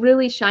be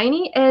really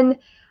shiny. And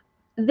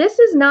this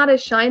is not a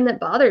shine that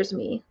bothers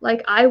me.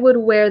 Like, I would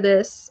wear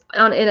this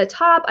in a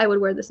top. I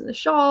would wear this in a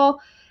shawl.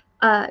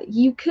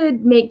 You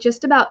could make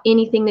just about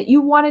anything that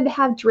you wanted to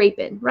have drape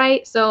in,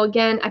 right? So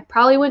again, I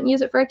probably wouldn't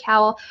use it for a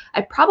cowl.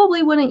 I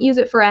probably wouldn't use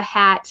it for a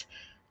hat.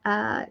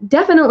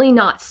 Definitely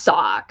not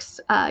socks.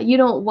 You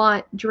don't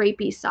want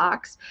drapey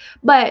socks.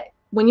 But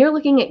when you're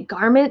looking at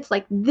garments,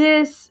 like,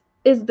 this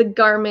is the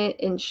garment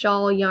and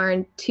shawl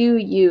yarn to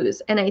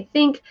use. And I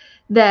think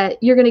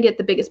that you're going to get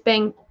the biggest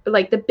bang,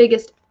 like the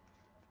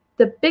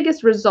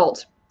biggest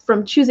results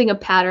from choosing a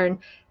pattern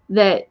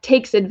that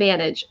takes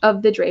advantage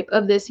of the drape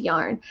of this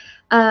yarn.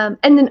 And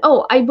then,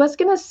 I was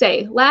gonna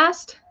say,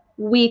 last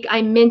week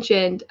I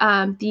mentioned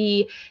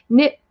the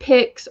Knit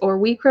Picks or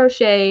We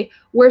Crochet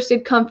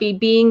Worsted Comfy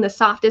being the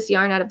softest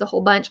yarn out of the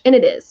whole bunch, and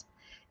it is.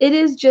 It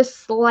is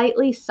just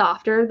slightly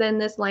softer than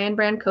this Lion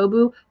Brand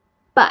Coboo,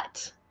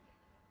 but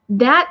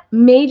that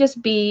may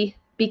just be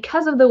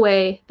because of the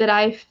way that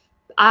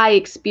I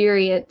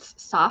experience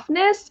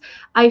softness.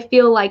 I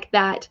feel like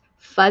that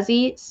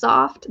fuzzy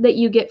soft that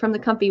you get from the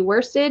Comfy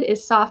Worsted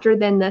is softer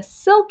than the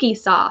silky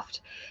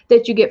soft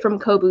that you get from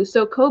Coboo.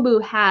 So Coboo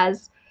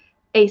has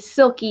a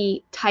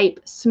silky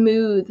type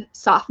smooth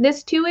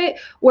softness to it,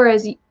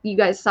 whereas you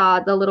guys saw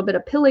the little bit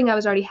of pilling I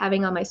was already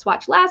having on my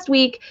swatch last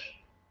week.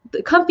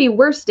 The Comfy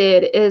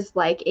Worsted is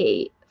like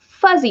a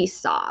fuzzy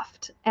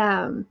soft.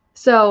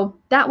 So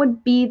that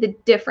would be the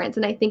difference.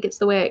 And I think it's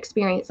the way I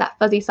experience that.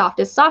 Fuzzy soft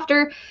is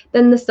softer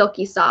than the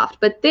silky soft,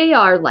 but they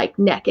are like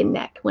neck and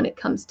neck when it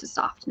comes to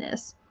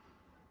softness.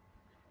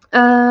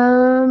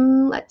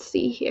 Let's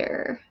see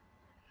here.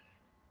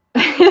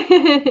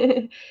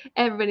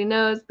 Everybody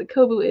knows the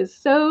Coboo is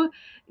so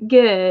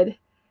good.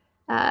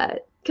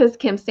 Because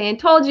Kim's saying,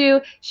 told you,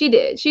 she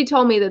did. She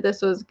told me that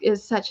this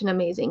is such an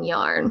amazing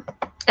yarn.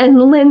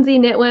 And Lindsay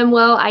Knitwim,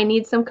 well, I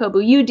need some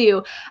Coboo. You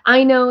do.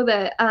 I know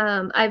that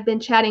I've been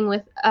chatting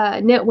with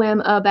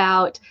Knitwim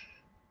about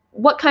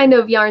what kind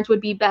of yarns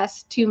would be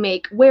best to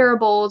make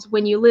wearables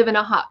when you live in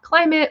a hot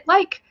climate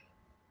like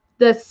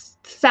the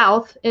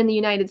South in the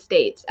United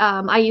States.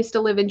 I used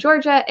to live in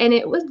Georgia, and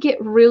it would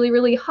get really,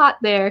 really hot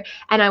there.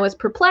 And I was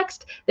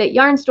perplexed that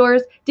yarn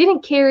stores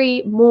didn't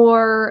carry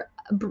more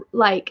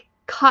like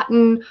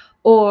cotton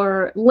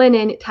or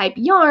linen type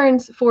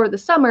yarns for the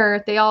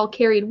summer. They all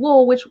carried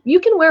wool, which you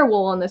can wear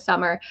wool in the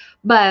summer,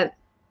 but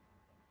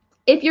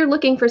if you're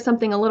looking for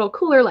something a little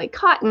cooler like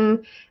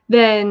cotton,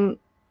 then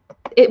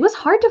it was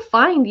hard to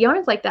find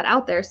yarns like that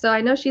out there. So I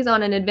know she's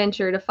on an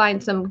adventure to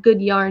find some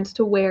good yarns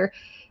to wear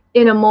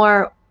in a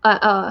more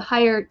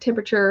higher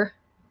temperature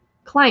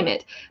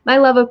climate. My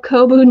love of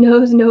Coboo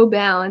knows no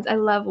bounds. I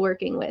love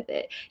working with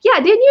it.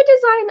 Yeah, didn't you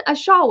design a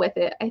shawl with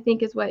it? I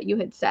think is what you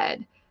had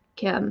said,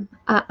 Kim.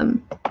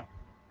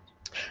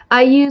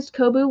 I used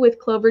Coboo with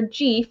Clover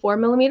G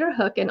 4mm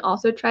hook and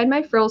also tried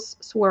my frills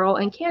swirl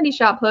and candy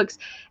shop hooks,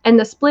 and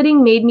the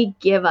splitting made me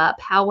give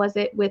up. How was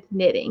it with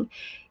knitting?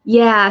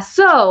 Yeah,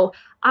 so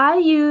I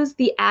use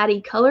the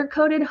Addi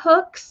color-coded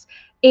hooks,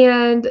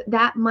 and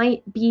that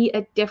might be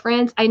a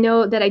difference. I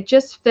know that I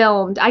just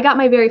filmed. I got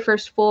my very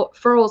first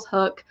furls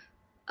hook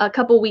a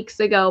couple weeks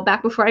ago,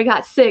 back before I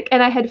got sick,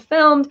 and I had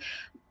filmed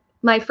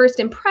my first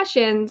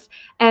impressions,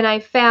 and I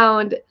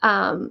found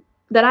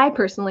that I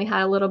personally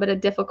had a little bit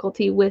of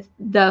difficulty with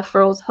the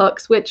furls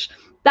hooks, which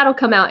that'll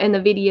come out in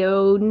the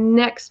video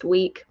next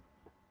week.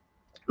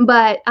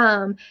 But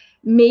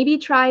maybe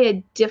try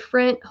a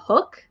different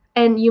hook,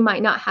 and you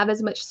might not have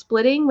as much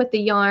splitting with the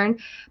yarn.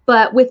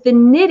 But with the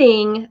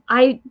knitting,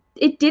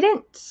 it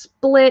didn't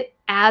split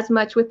as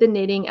much with the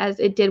knitting as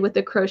it did with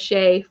the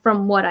crochet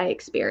from what I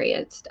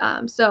experienced.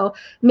 So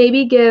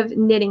maybe give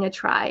knitting a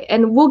try.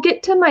 And we'll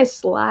get to my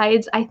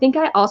slides. I think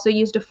I also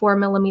used a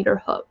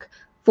 4mm hook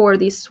for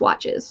these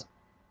swatches.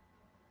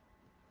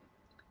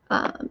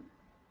 And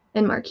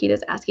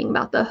Marquita's asking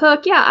about the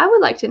hook. Yeah, I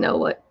would like to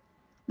know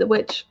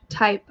which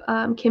type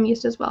Kim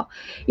used as well.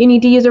 You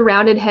need to use a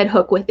rounded head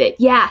hook with it.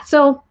 Yeah,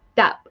 so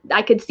that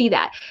I could see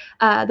that.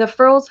 The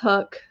furls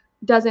hook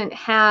doesn't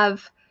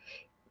have,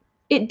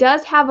 it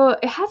has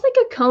like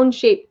a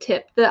cone-shaped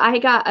tip. I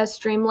got a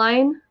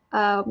Streamline,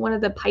 one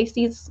of the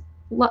Pisces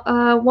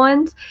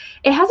ones.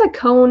 It has a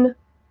cone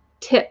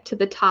tip to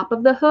the top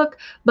of the hook,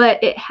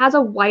 but it has a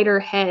wider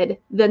head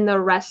than the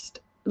rest,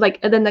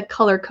 than the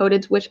color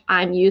codeds, which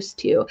I'm used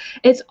to.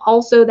 It's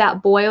also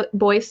that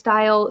boy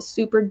style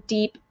super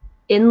deep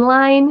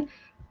inline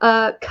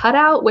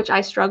cutout, which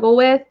I struggle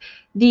with.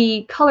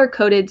 The color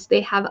codeds,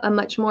 they have a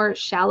much more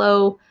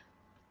shallow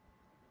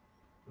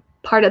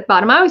part at the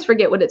bottom. I always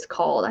forget what it's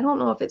called. I don't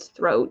know if it's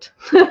throat.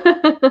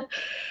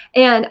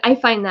 And I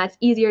find that's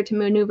easier to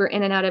maneuver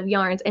in and out of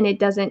yarns, and it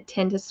doesn't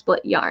tend to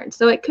split yarns.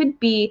 So it could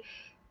be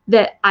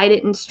that I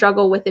didn't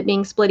struggle with it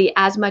being splitty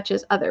as much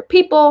as other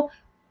people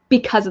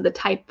because of the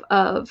type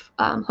of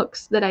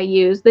hooks that I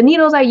use. The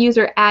needles I use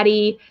are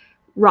Addi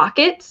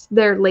Rockets.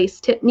 They're lace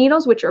tip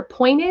needles, which are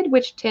pointed,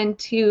 which tend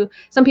to,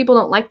 some people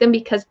don't like them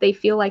because they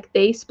feel like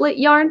they split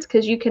yarns,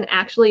 because you can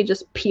actually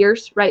just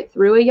pierce right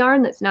through a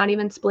yarn that's not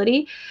even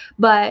splitty.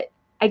 But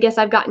I guess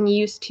I've gotten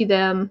used to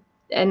them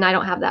and I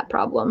don't have that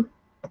problem.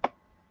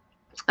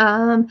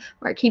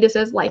 Marquita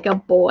says like a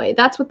boy.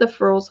 That's what the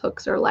furls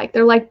hooks are like.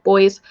 They're like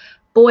boy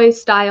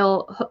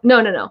style.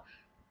 No.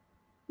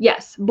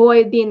 Yes,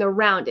 boy being the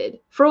rounded.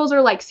 Furls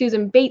are like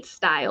Susan Bates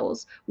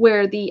styles,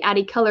 where the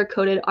Addi color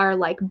coded are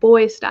like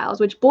boy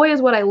styles, which boy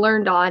is what I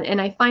learned on, and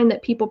I find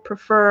that people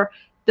prefer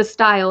the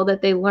style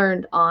that they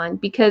learned on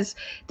because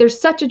there's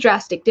such a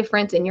drastic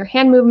difference in your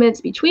hand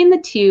movements between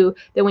the two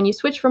that when you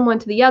switch from one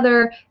to the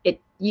other,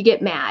 you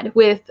get mad.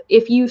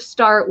 If you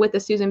start with a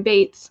Susan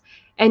Bates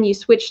and you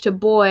switch to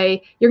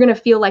boy, you're going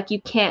to feel like you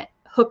can't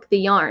hook the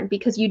yarn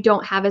because you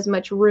don't have as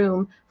much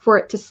room for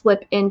it to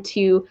slip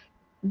into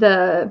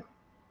the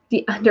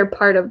under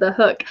part of the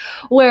hook.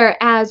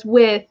 Whereas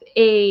with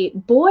a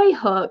boy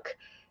hook,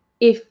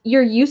 if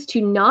you're used to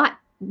not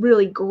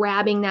really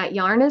grabbing that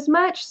yarn as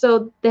much,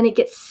 so then it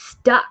gets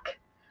stuck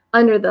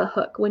under the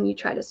hook when you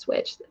try to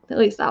switch. At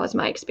least that was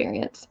my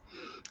experience.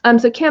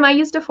 So Kim, I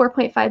used a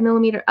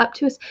 4.5mm up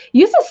to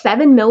use a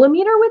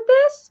 7mm with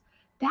this.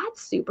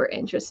 That's super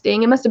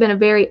interesting. It must have been a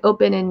very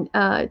open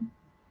and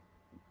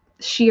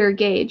sheer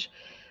gauge.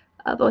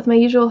 But with my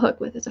usual hook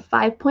width, it's a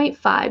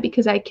 5.5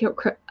 because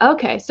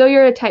okay, so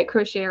you're a tight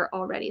crocheter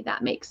already.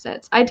 That makes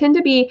sense. I tend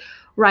to be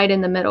right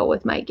in the middle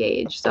with my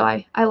gauge, so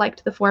I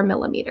liked the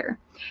 4mm.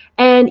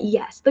 And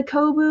yes, the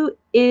Coboo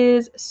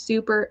is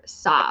super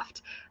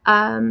soft.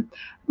 Marquita,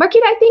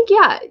 I think,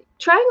 yeah,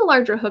 trying a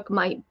larger hook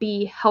might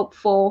be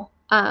helpful.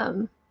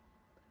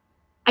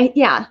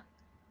 Yeah,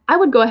 I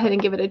would go ahead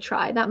and give it a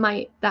try. That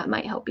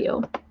might help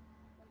you.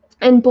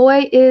 And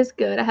boy is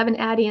good. I have an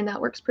Addy and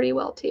that works pretty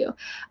well too.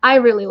 I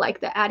really like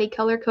the Addy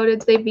color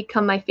codeds. They've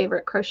become my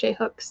favorite crochet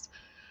hooks.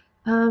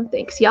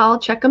 Thanks, y'all.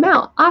 Check them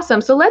out.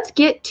 Awesome. So let's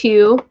get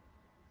to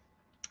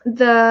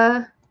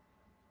the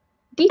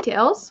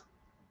details.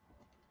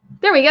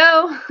 There we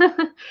go.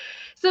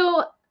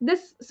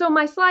 So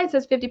my slide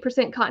says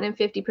 50% cotton and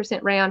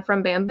 50% rayon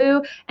from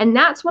bamboo, and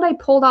that's what I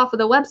pulled off of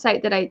the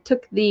website that I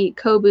took the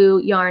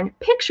Coboo yarn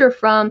picture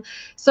from.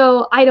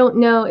 So I don't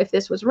know if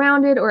this was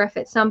rounded or if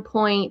at some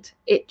point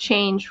it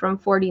changed from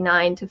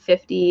 49 to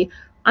 50.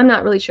 I'm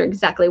not really sure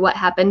exactly what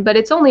happened, but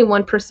it's only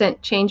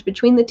 1% change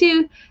between the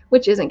two,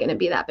 which isn't going to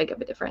be that big of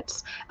a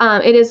difference.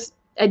 It is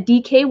a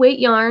DK weight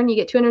yarn. You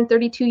get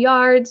 232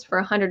 yards for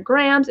 100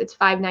 grams. It's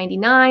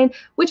 $5.99,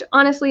 which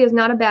honestly is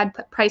not a bad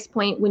price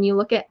point when you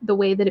look at the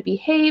way that it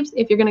behaves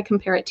if you're going to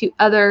compare it to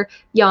other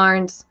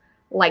yarns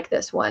like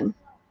this one.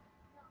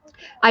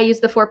 I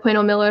used the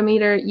 4.0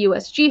 millimeter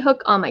USG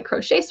hook on my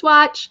crochet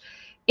swatch,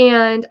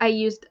 and I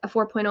used a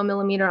 4.0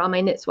 millimeter on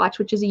my knit swatch,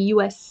 which is a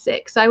US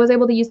 6. So I was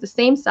able to use the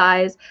same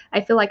size. I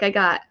feel like I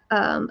got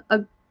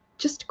a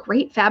just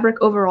great fabric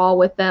overall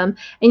with them.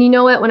 And you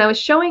know what, when I was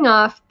showing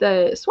off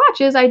the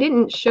swatches, I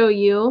didn't show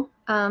you,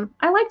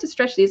 I like to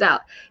stretch these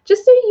out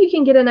just so you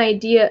can get an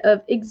idea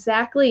of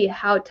exactly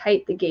how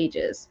tight the gauge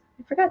is.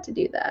 I forgot to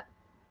do that.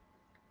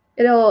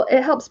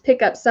 It helps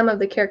pick up some of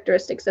the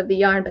characteristics of the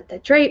yarn, but the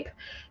drape,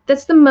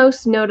 that's the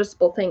most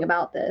noticeable thing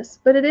about this.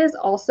 But it is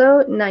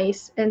also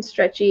nice and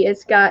stretchy.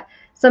 It's got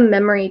some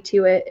memory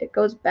to it. It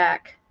goes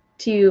back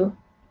to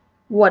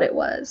what it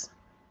was.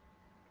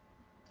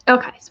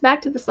 Okay, so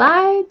back to the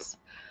slides.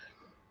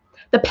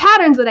 The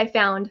patterns that I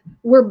found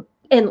were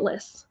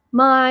endless.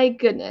 My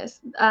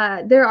goodness.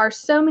 There are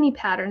so many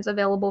patterns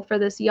available for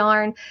this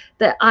yarn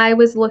that I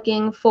was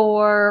looking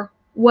for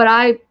what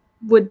I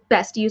would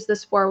best use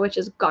this for, which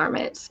is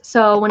garments.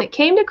 So when it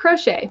came to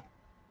crochet,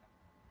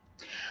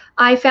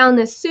 I found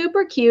this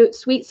super cute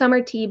Sweet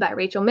Summer Tee by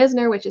Rachel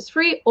Misner, which is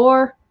free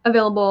or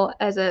available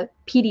as a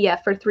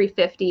PDF for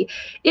 $3.50.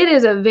 It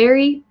is a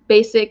very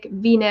basic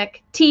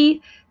V-neck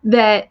tee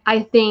that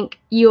I think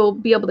you'll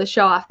be able to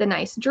show off the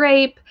nice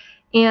drape.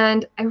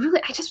 And I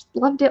just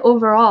loved it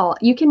overall.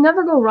 You can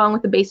never go wrong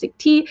with a basic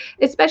tee,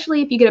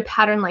 especially if you get a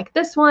pattern like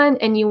this one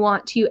and you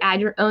want to add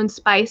your own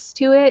spice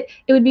to it.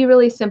 It would be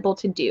really simple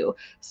to do.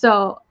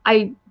 So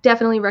I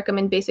definitely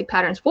recommend basic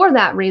patterns for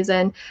that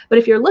reason. But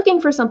if you're looking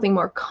for something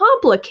more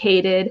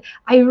complicated,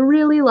 I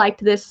really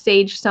liked this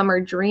Sage Summer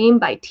Dream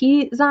by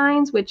Tea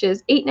Designs, which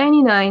is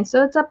 $8.99,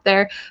 so it's up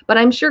there. But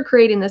I'm sure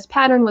creating this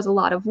pattern was a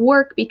lot of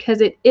work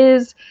because it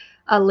is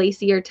a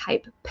lacier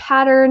type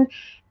pattern.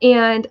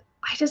 And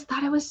I just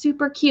thought it was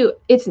super cute.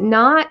 It's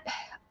not,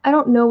 I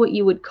don't know what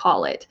you would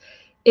call it.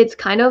 It's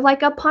kind of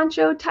like a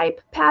poncho type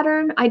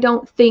pattern. I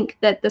don't think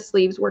that the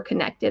sleeves were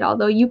connected,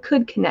 although you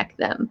could connect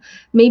them.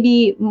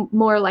 Maybe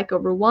more like a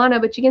Ruana,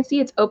 but you can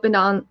see it's opened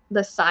on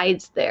the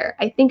sides there.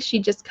 I think she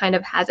just kind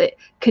of has it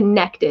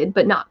connected,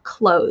 but not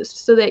closed,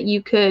 so that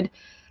you could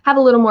have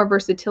a little more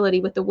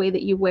versatility with the way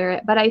that you wear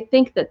it. But I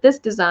think that this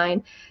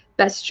design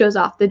best shows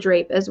off the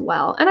drape as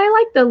well. And I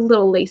like the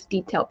little lace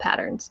detail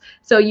patterns.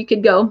 So you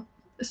could go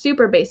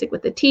super basic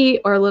with the tee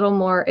or a little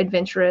more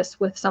adventurous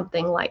with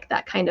something like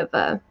that kind of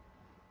a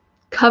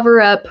cover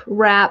up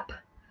wrap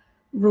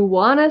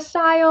Ruana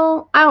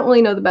style. I don't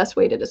really know the best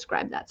way to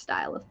describe that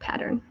style of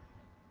pattern.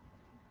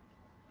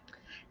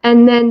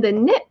 And then the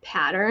knit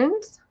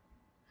patterns,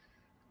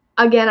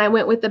 again, I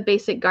went with the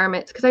basic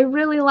garments because I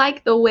really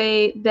like the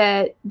way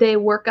that they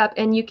work up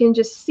and you can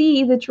just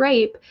see the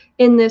drape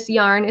in this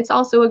yarn. It's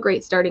also a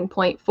great starting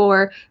point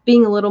for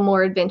being a little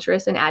more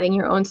adventurous and adding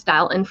your own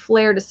style and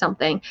flair to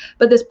something.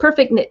 But this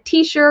perfect knit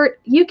t-shirt,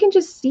 you can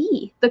just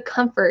see the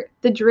comfort,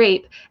 the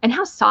drape, and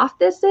how soft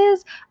this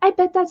is. I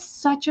bet that's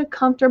such a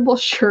comfortable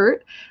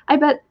shirt. I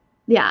bet,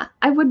 yeah,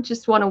 I would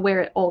just want to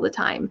wear it all the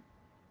time.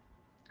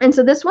 And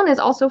so this one is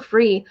also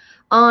free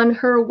on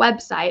her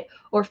website,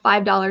 or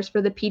 $5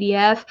 for the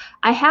PDF.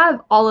 I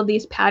have all of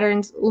these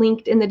patterns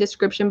linked in the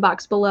description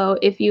box below.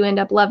 If you end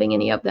up loving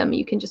any of them,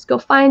 you can just go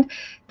find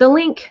the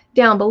link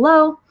down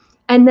below.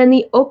 And then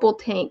the Opal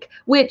Tank,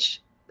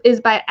 which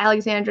is by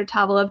Alexandra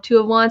Tavalov, 2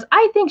 of Wands.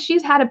 I think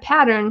she's had a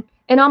pattern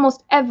in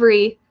almost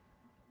every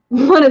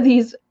one of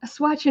these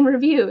swatch and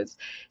reviews.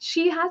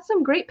 She has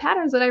some great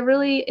patterns that I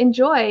really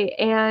enjoy,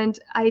 and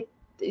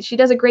she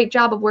does a great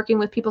job of working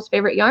with people's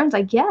favorite yarns,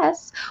 I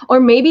guess. Or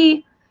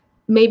maybe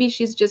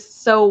she's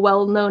just so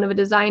well known of a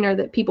designer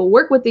that people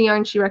work with the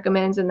yarn she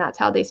recommends and that's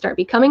how they start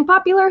becoming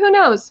popular. Who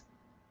knows?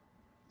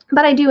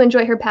 But I do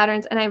enjoy her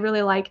patterns, and I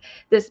really like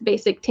this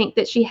basic tank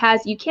that she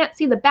has. You can't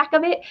see the back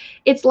of it.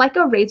 It's like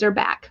a razor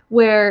back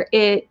where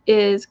it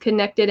is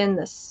connected in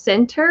the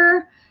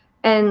center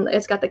and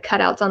it's got the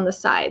cutouts on the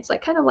sides,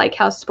 like kind of like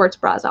how sports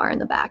bras are in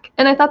the back.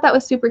 And I thought that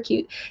was super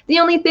cute. The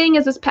only thing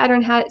is this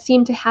pattern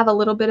seemed to have a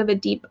little bit of a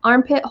deep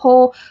armpit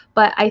hole,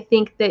 but I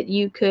think that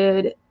you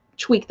could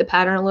tweak the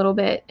pattern a little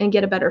bit and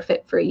get a better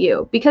fit for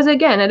you, because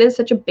again, it is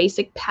such a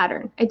basic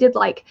pattern. I did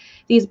like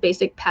these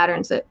basic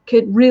patterns that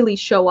could really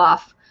show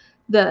off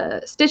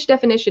the stitch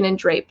definition and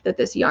drape that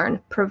this yarn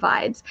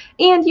provides.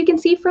 And you can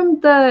see from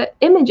the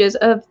images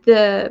of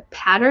the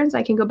patterns,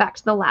 I can go back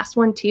to the last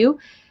one too.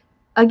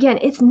 Again,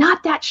 it's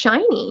not that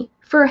shiny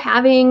for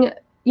having,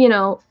 you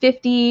know,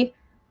 50%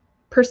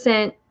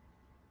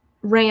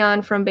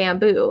 rayon from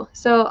bamboo.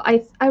 So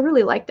I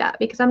really like that,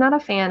 because I'm not a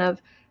fan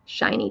of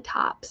shiny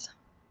tops.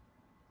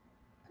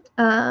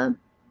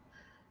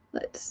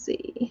 Let's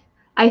see.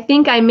 I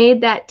think I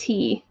made that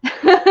tee.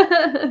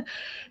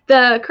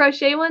 The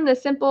crochet one, the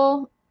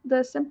simple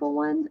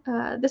one,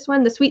 this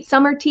one, the Sweet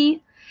Summer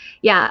tee.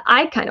 Yeah,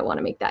 I kind of want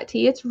to make that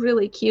tee. It's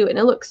really cute and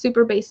it looks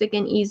super basic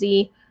and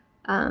easy.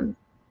 And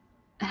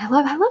I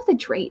love the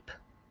drape.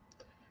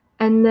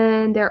 And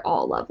then they're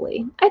all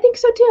lovely. I think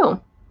so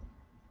too.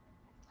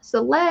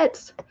 So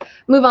let's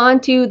move on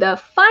to the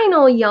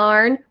final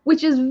yarn,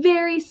 which is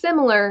very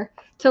similar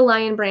to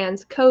Lion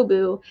Brand's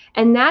Coboo,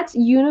 and that's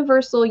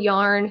Universal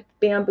Yarn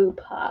Bamboo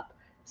Pop.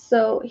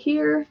 So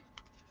here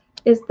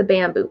is the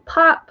bamboo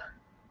pop.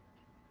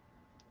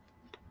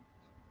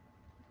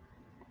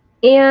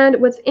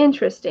 And what's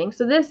interesting,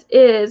 so this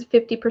is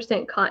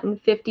 50% cotton,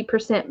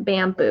 50%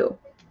 bamboo.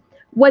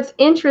 What's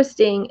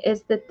interesting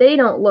is that they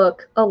don't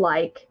look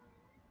alike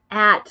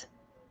at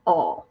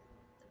all.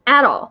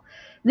 At all.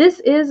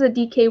 This is a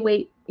DK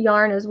weight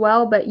yarn as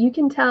well, but you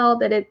can tell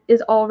that it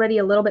is already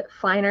a little bit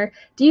finer.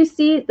 Do you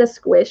see the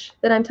squish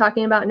that I'm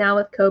talking about now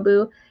with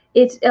Coboo?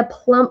 It's a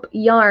plump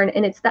yarn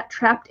and it's that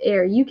trapped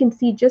air. You can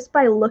see just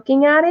by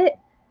looking at it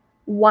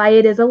why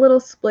it is a little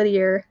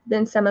splittier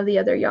than some of the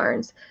other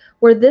yarns,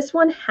 where this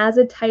one has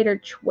a tighter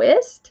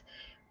twist,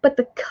 but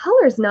the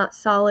color's not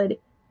solid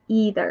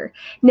either.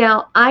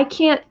 Now, I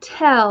can't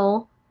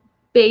tell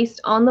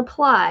based on the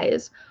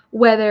plies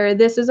whether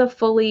this is a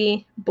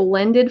fully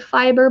blended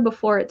fiber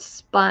before it's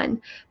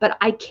spun, but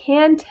I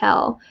can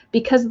tell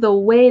because the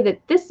way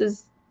that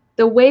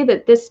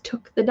this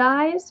took the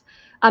dyes,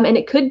 and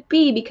it could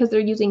be because they're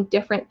using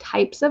different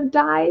types of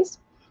dyes,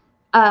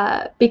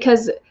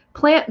 because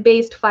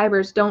plant-based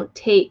fibers don't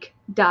take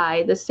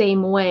dye the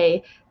same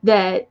way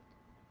that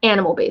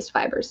animal-based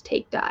fibers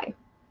take dye.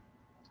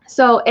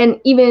 So, and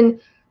even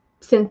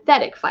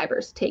synthetic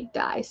fibers take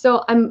dye.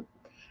 So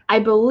I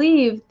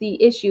believe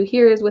the issue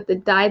here is with the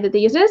dye that they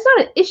use. And it's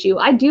not an issue.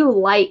 I do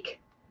like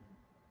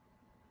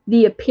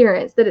the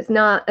appearance, that it's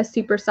not a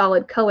super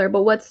solid color,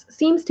 but what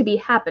seems to be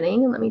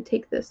happening, and let me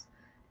take this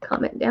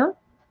comment down,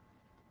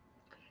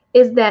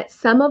 is that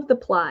some of the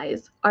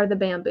plies are the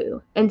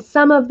bamboo and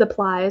some of the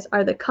plies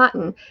are the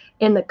cotton,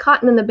 and the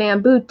cotton and the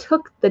bamboo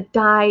took the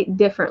dye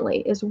differently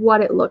is what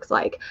it looks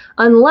like,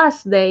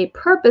 unless they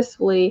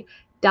purposefully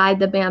dyed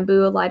the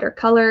bamboo a lighter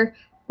color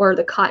or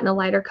the cotton a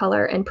lighter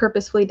color and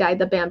purposefully dyed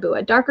the bamboo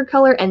a darker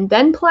color and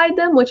then plied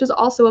them, which is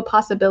also a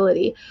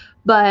possibility.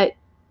 But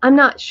I'm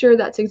not sure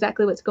that's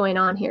exactly what's going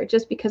on here.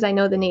 Just because I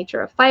know the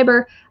nature of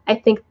fiber, I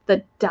think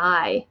the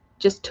dye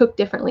just took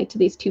differently to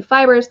these two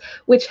fibers,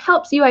 which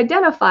helps you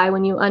identify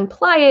when you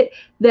unply it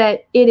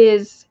that it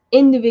is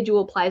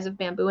individual plies of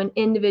bamboo and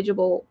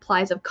individual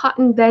plies of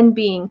cotton then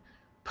being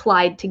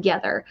plied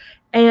together.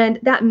 And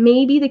that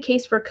may be the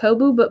case for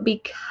Coboo, but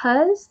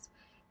because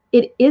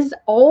it is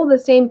all the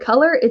same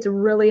color, it's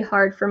really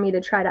hard for me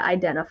to try to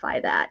identify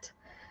that.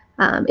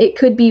 It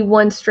could be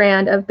one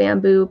strand of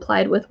bamboo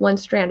plied with one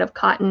strand of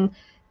cotton,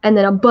 and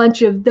then a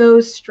bunch of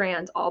those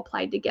strands all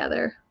plied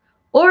together.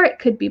 Or it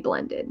could be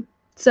blended.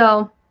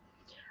 So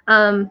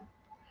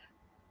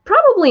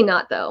probably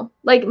not though.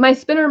 Like my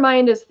spinner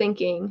mind is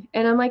thinking,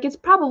 and I'm like, it's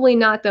probably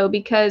not though,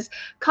 because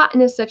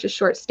cotton is such a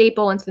short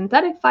staple and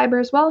synthetic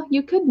fibers, well,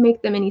 you could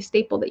make them any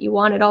staple that you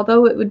wanted,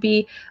 although it would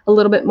be a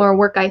little bit more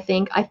work, I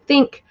think. I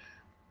think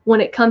when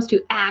it comes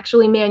to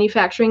actually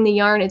manufacturing the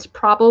yarn, it's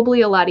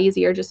probably a lot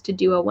easier just to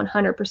do a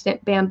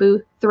 100%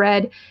 bamboo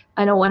thread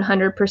and a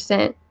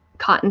 100%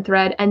 cotton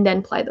thread and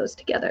then ply those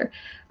together.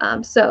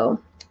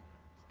 So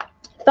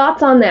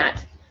thoughts on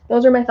that?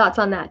 Those are my thoughts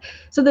on that.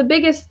 So the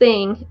biggest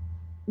thing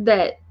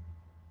that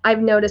I've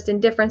noticed in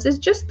difference is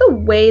just the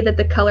way that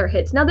the color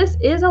hits. Now this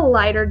is a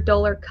lighter,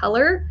 duller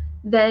color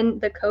than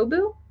the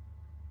Coboo,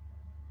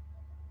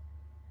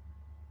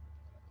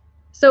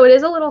 so it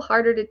is a little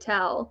harder to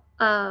tell.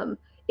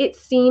 It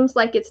seems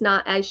like it's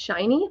not as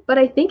shiny, but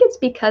I think it's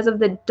because of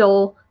the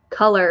dull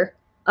color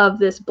of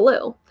this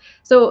blue.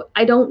 So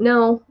I don't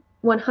know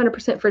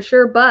 100% for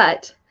sure,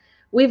 but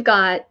we've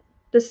got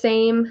the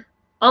same,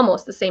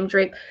 almost the same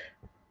drape.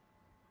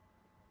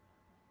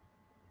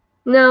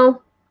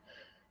 No,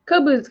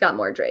 Coboo's got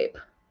more drape.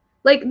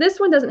 Like this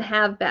one doesn't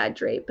have bad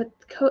drape, but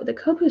the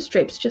Coboo's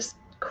drape's just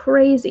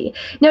crazy.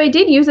 Now I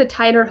did use a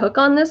tighter hook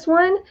on this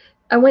one.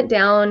 I went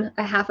down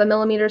a 0.5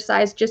 millimeter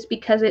size just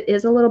because it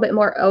is a little bit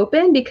more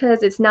open,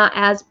 because it's not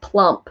as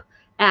plump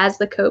as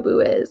the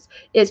Coboo is.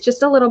 It's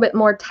just a little bit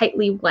more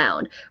tightly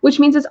wound, which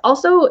means it's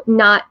also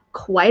not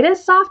quite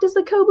as soft as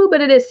the Coboo,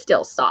 but it is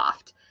still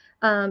soft.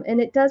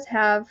 And it does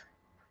have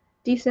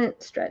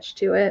decent stretch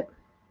to it,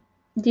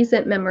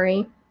 decent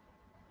memory.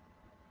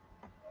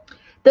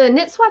 The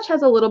knit swatch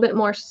has a little bit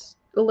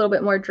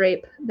more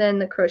drape than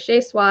the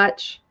crochet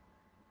swatch.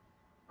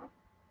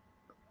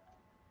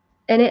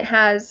 And it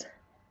has,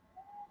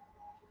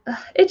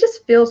 it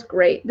just feels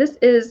great. This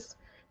is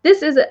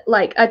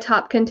like a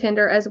top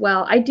contender as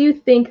well. I do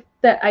think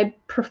that I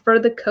prefer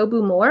the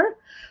Coboo more,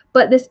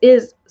 but this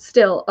is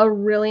still a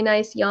really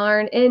nice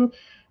yarn, and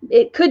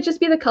it could just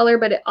be the color,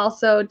 but it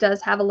also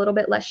does have a little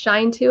bit less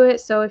shine to it.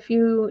 So if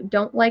you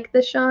don't like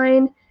the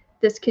shine,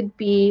 this could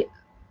be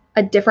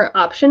a different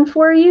option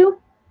for you.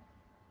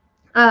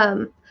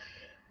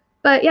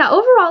 But yeah,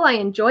 overall I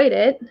enjoyed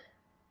it.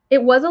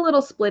 It was a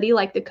little splitty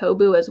like the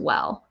Coboo as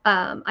well.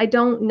 I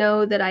don't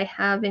know that I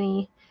have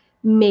any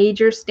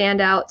major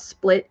standout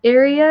split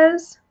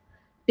areas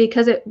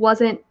because it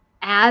wasn't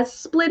as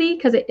splitty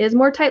because it is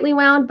more tightly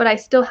wound, but I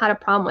still had a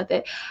problem with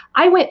it.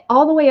 I went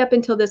all the way up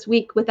until this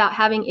week without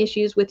having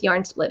issues with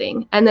yarn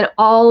splitting. And then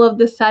all of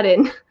the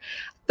sudden,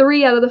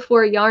 3 out of the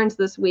 4 yarns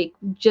this week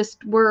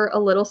just were a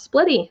little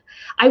splitty.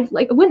 I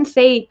wouldn't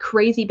say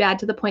crazy bad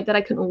to the point that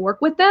I couldn't work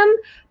with them,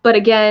 but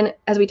again,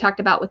 as we talked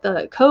about with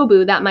the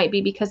Coboo, that might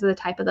be because of the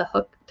type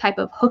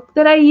of hook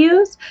that I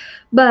use.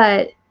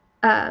 But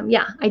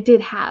yeah, I did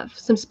have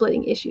some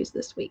splitting issues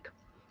this week.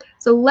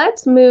 So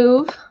let's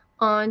move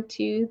on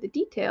to the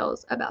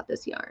details about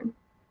this yarn.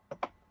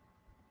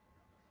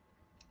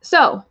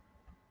 So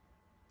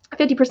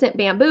 50%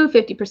 bamboo,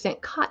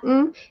 50%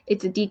 cotton.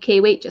 It's a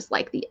DK weight just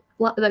like the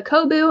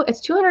Coboo.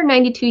 It's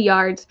 292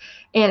 yards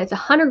and it's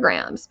 100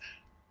 grams,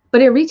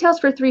 but it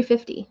retails for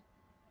 $350,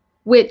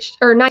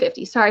 or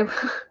 $950, sorry.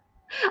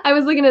 I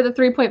was looking at the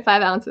 3.5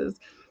 ounces.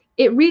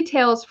 It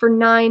retails for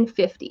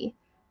 $950,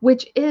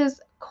 which is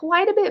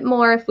quite a bit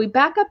more. If we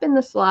back up in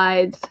the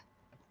slides,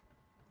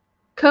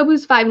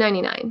 Coboo's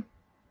 $5.99.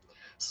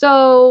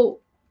 So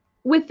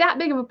with that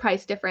big of a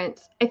price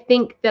difference, I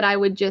think that I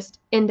would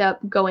just end up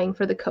going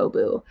for the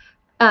Coboo,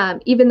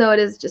 even though it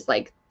is just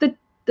like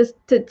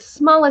the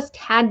smallest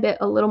tad bit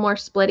a little more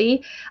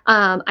splitty.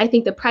 I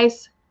think the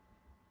price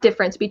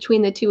difference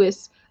between the two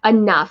is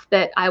enough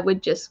that I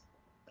would just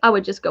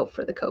go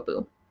for the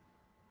Coboo.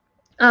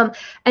 And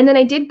then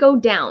I did go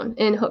down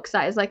in hook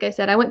size. Like I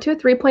said, I went to a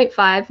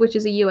 3.5, which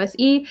is a US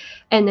E,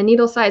 and the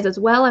needle size as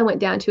well, I went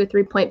down to a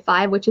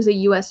 3.5, which is a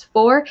US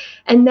 4.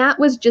 And that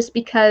was just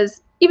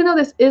because even though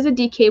this is a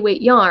DK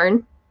weight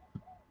yarn,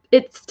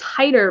 its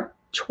tighter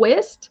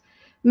twist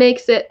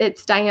makes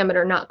its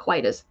diameter not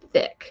quite as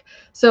thick.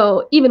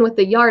 So even with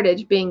the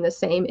yardage being the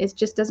same, it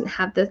just doesn't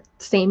have the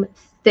same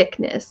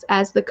thickness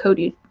as the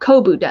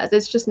Coboo does.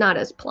 It's just not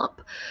as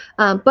plump.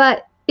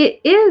 But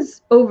it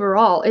is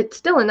overall, it's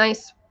still a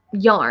nice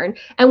yarn.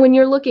 And when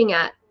you're looking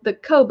at the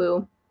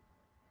Coboo,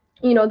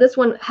 you know, this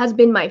one has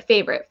been my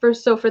favorite.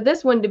 So for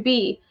this one to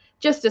be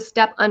just a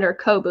step under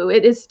Coboo,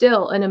 it is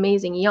still an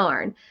amazing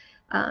yarn.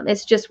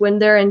 It's just when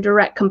they're in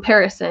direct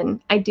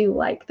comparison, I do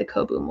like the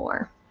Coboo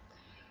more.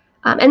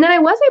 And then I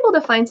was able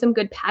to find some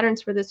good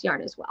patterns for this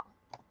yarn as well.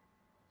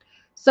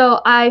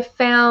 So I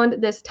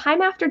found this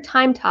Time After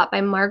Time top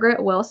by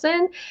Margaret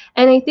Wilson,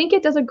 and I think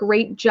it does a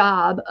great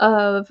job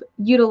of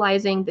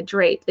utilizing the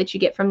drape that you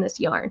get from this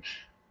yarn.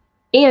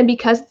 And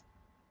because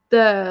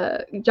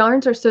the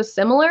yarns are so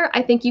similar,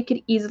 I think you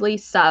could easily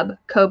sub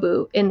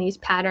Coboo in these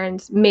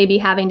patterns, maybe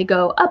having to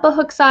go up a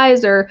hook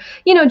size or,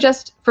 you know,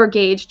 just for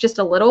gauge just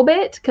a little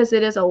bit because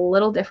it is a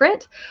little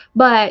different.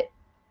 But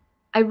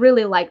I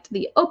really liked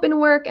the open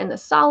work and the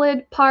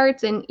solid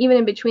parts, and even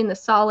in between the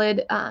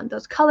solid,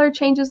 those color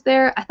changes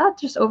there. I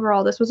thought just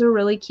overall this was a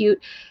really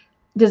cute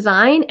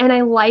design, and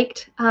I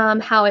liked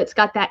how it's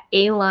got that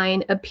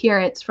A-line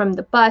appearance from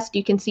the bust.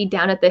 You can see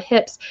down at the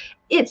hips,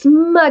 it's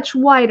much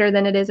wider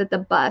than it is at the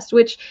bust,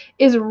 which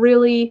is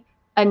really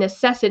a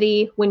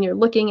necessity when you're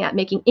looking at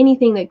making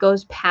anything that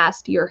goes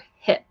past your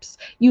hips.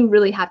 You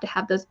really have to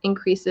have those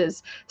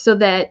increases so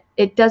that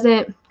it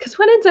doesn't, because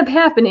what ends up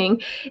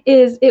happening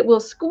is it will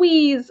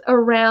squeeze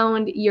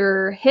around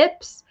your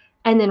hips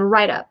and then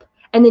right up.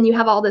 And then you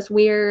have all this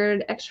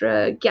weird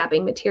extra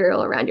gapping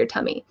material around your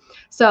tummy.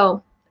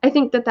 So I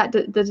think that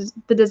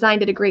the design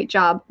did a great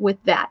job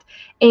with that.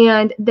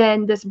 And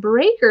then this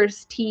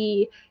breakers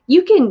tee,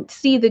 you can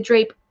see the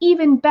drape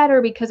even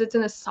better because it's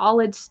in a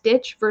solid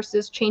stitch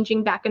versus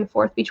changing back and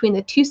forth between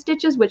the 2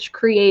 stitches, which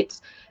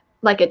creates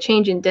like a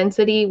change in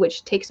density,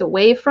 which takes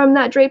away from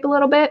that drape a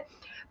little bit.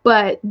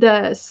 But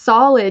the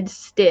solid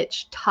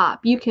stitch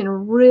top, you can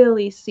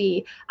really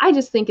see. I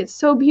just think it's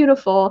so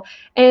beautiful.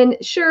 And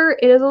sure,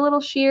 it is a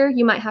little sheer.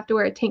 You might have to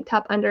wear a tank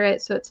top under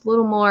it, so it's a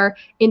little more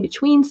in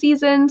between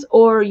seasons,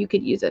 or you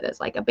could use it as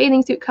like a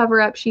bathing suit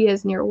cover up. She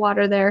is near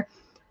water there.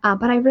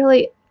 But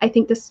I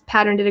think this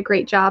pattern did a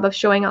great job of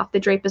showing off the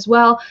drape as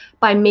well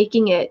by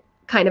making it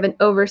kind of an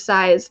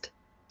oversized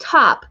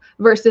top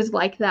versus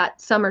like that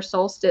summer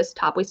solstice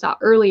top we saw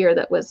earlier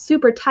that was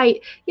super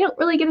tight. You don't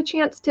really get a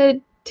chance to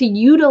to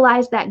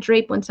utilize that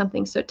drape when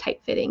something's so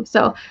tight fitting.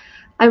 So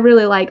I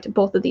really liked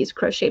both of these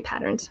crochet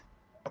patterns.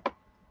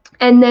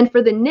 And then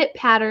for the knit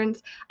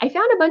patterns, I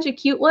found a bunch of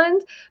cute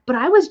ones, but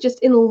I was just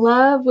in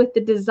love with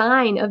the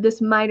design of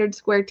this mitered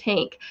square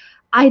tank.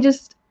 I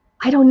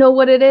don't know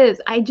what it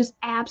is. I just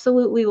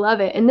absolutely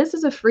love it. And this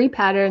is a free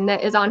pattern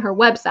that is on her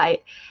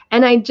website.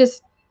 And I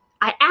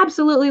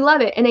absolutely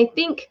love it. And I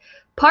think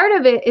part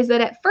of it is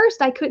that at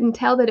first I couldn't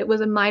tell that it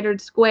was a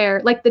mitered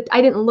square. Like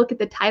I didn't look at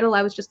the title.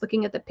 I was just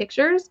looking at the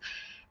pictures.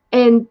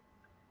 And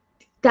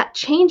that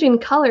change in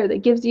color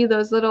that gives you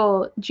those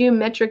little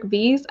geometric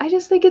V's, I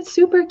just think it's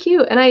super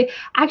cute. And I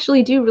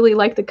actually do really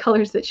like the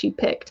colors that she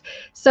picked.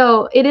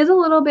 So it is a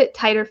little bit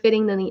tighter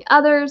fitting than the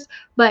others,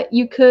 but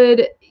you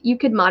could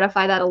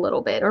modify that a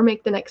little bit or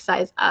make the next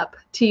size up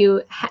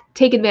to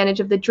take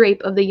advantage of the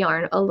drape of the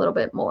yarn a little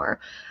bit more.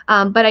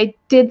 But I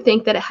did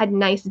think that it had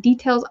nice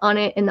details on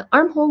it, and the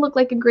armhole looked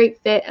like a great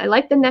fit. I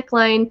like the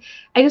neckline.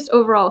 I just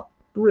overall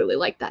really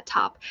like that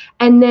top.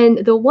 And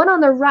then the one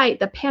on the right,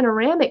 the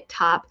panoramic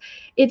top,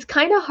 it's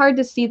kind of hard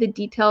to see the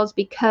details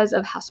because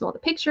of how small the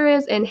picture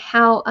is and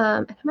how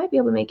I might be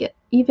able to make it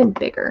even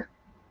bigger.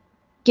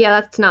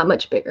 Yeah, that's not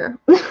much bigger.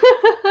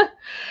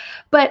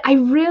 But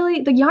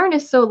the yarn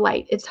is so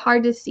light, it's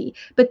hard to see.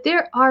 But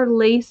there are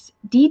lace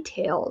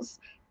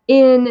details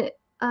in,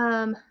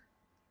 can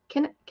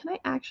I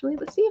actually,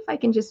 let's see if I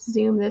can just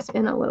zoom this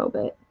in a little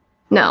bit.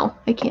 No,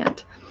 I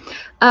can't.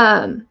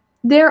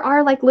 There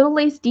are like little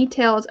lace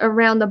details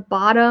around the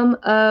bottom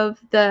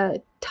of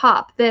the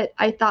top that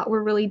I thought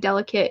were really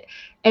delicate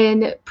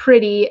and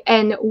pretty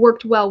and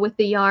worked well with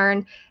the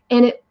yarn.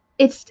 And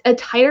it's a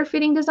tighter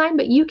fitting design,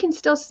 but you can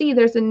still see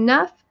there's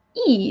enough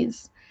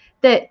ease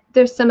that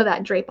there's some of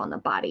that drape on the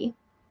body.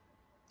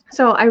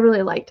 So I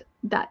really liked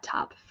that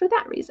top for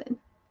that reason.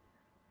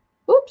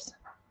 Oops.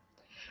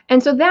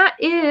 And so that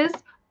is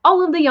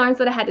all of the yarns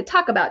that I had to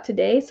talk about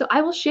today. So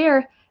I will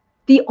share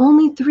the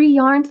only 3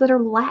 yarns that are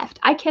left.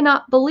 I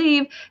cannot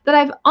believe that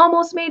I've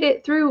almost made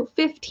it through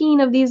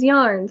 15 of these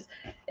yarns.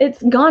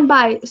 It's gone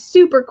by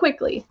super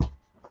quickly.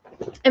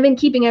 I've been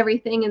keeping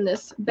everything in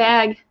this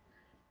bag,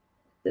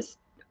 this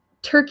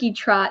turkey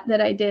trot that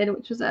I did,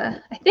 which was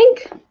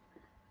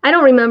I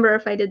don't remember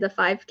if I did the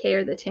 5K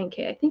or the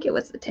 10K. I think it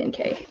was the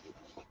 10K.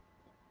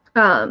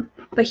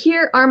 But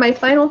here are my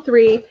final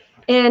 3.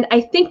 And I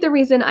think the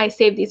reason I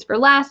saved these for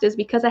last is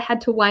because I had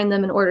to wind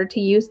them in order to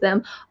use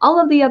them. All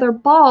of the other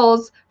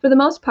balls, for the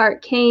most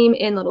part, came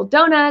in little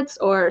donuts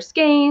or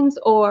skeins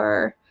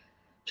or,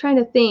 trying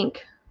to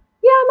think,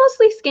 yeah,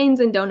 mostly skeins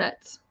and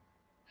donuts.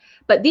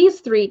 But these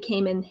 3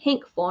 came in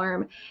hank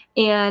form,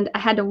 and I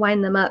had to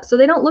wind them up. So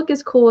they don't look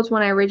as cool as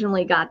when I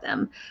originally got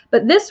them.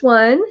 But this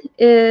one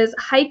is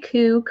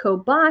Haiku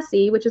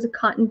Kobasi, which is a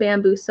cotton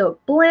bamboo silk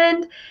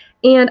blend.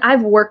 And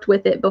I've worked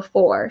with it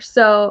before,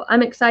 so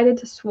I'm excited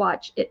to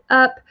swatch it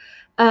up,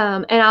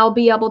 and I'll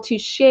be able to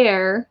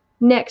share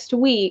next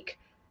week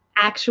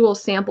actual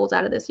samples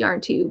out of this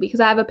yarn too, because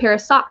I have a pair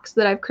of socks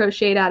that I've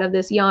crocheted out of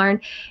this yarn,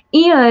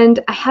 and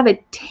I have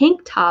a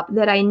tank top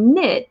that I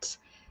knit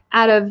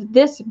out of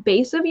this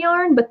base of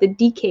yarn, but the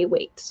DK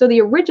weight. So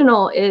the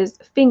original is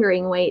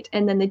fingering weight,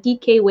 and then the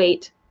DK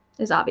weight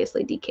is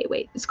obviously DK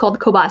weight. It's called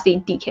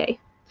Kobasi DK.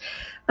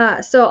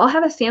 So I'll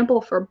have a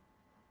sample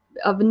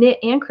of knit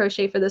and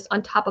crochet for this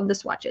on top of the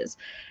swatches.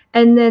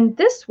 And then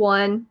this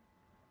one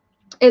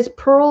is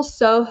Pearl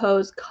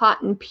Soho's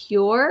Cotton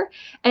Pure,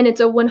 and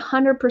it's a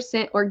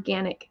 100%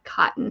 organic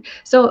cotton.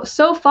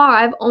 So far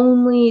I've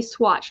only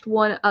swatched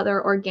one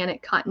other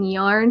organic cotton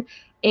yarn,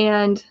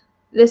 and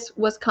this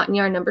was cotton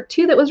yarn number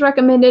 2 that was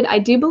recommended. I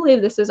do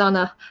believe this is on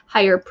a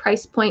higher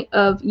price point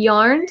of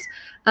yarns,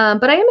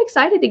 but I am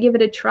excited to give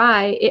it a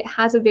try. It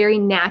has a very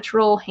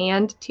natural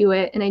hand to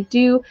it, and I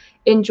do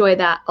enjoy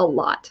that a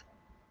lot.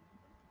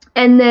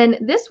 And then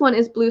this one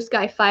is Blue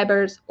Sky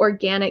Fibers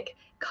Organic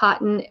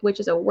Cotton, which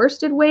is a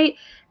worsted weight.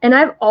 And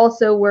I've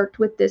also worked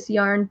with this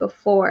yarn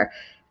before.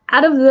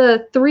 Out of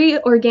the 3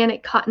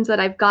 organic cottons that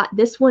I've got,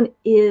 this one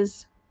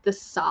is the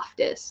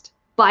softest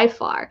by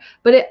far.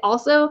 But it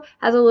also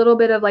has a little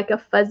bit of like a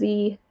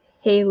fuzzy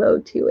halo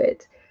to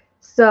it.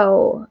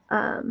 So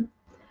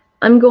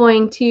I'm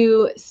going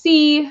to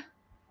see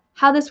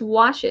how this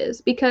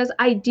washes, because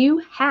I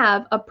do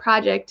have a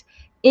project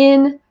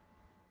in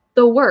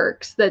the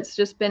works that's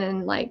just been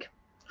in like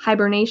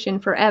hibernation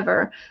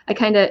forever.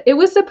 It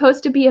was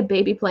supposed to be a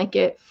baby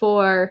blanket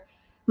for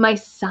my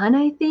son,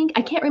 I think.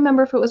 I can't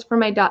remember if it was for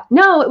my daughter.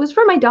 No, it was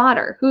for my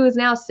daughter, who is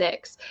now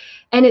 6.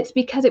 And it's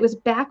because it was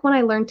back when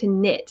I learned to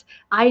knit.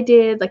 I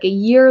did like a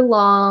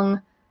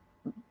year-long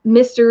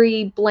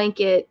mystery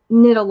blanket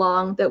knit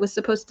along that was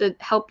supposed to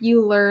help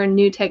you learn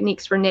new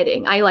techniques for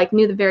knitting. I like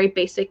knew the very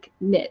basic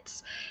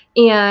knits.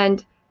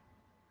 And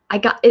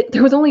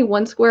there was only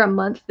 1 square a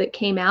month that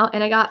came out,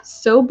 and I got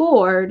so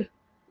bored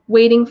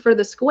waiting for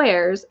the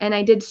squares, and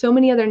I did so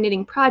many other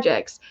knitting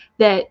projects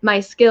that my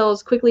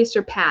skills quickly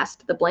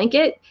surpassed the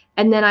blanket,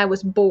 and then I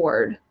was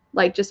bored,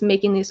 like just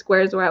making these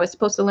squares where I was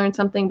supposed to learn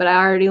something, but I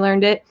already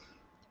learned it.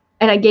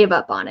 and I gave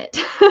up on it.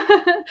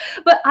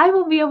 But I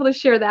will be able to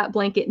share that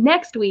blanket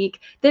next week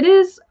that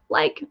is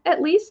like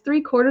at least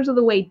 3/4 of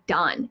the way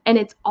done, and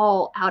it's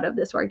all out of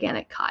this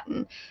organic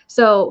cotton.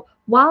 So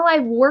while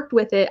I've worked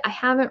with it, I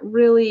haven't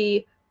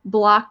really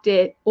blocked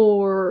it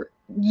or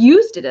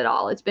used it at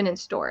all. It's been in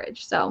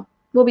storage. So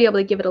we'll be able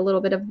to give it a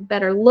little bit of a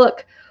better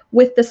look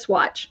with the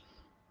swatch.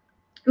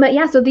 But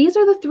yeah, so these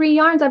are the 3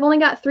 yarns. I've only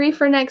got 3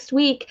 for next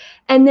week.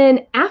 And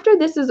then after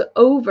this is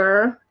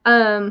over,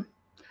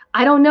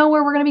 I don't know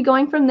where we're going to be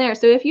going from there.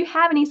 So if you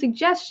have any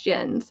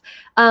suggestions,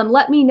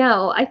 let me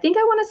know. I think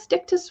I want to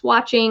stick to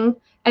swatching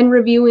and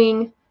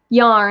reviewing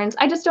yarns.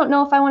 I just don't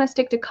know if I want to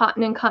stick to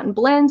cotton and cotton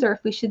blends, or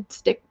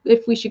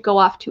if we should go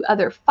off to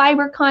other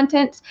fiber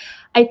contents.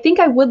 I think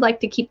I would like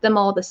to keep them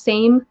all the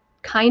same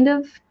kind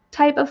of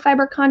type of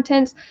fiber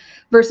contents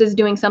versus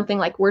doing something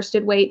like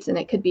worsted weights, and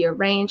it could be a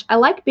range. I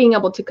like being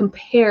able to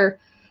compare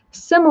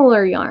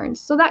similar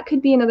yarns. So that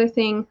could be another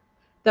thing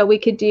that we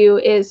could do,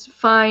 is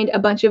find a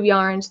bunch of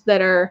yarns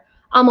that are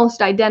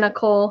almost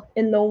identical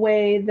in the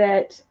way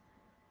that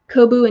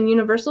Coboo and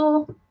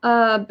Universal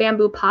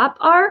Bamboo Pop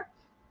are.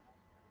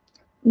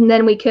 And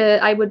then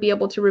I would be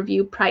able to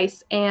review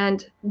price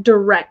and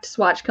direct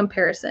swatch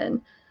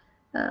comparison.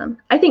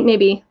 I think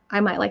maybe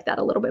I might like that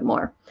a little bit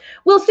more.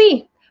 We'll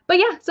see. But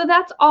yeah, so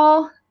that's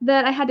all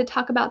that I had to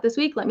talk about this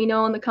week. Let me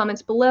know in the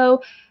comments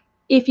below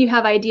if you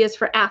have ideas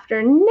for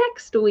after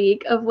next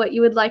week of what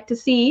you would like to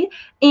see.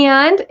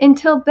 And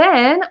until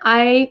then,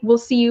 I will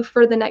see you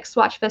for the next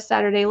Swatchfest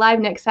Saturday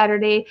Live next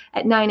Saturday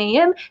at 9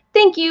 a.m.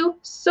 Thank you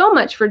so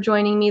much for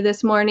joining me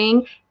this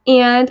morning,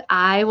 and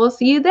I will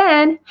see you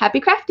then. Happy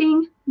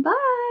crafting.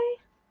 Bye.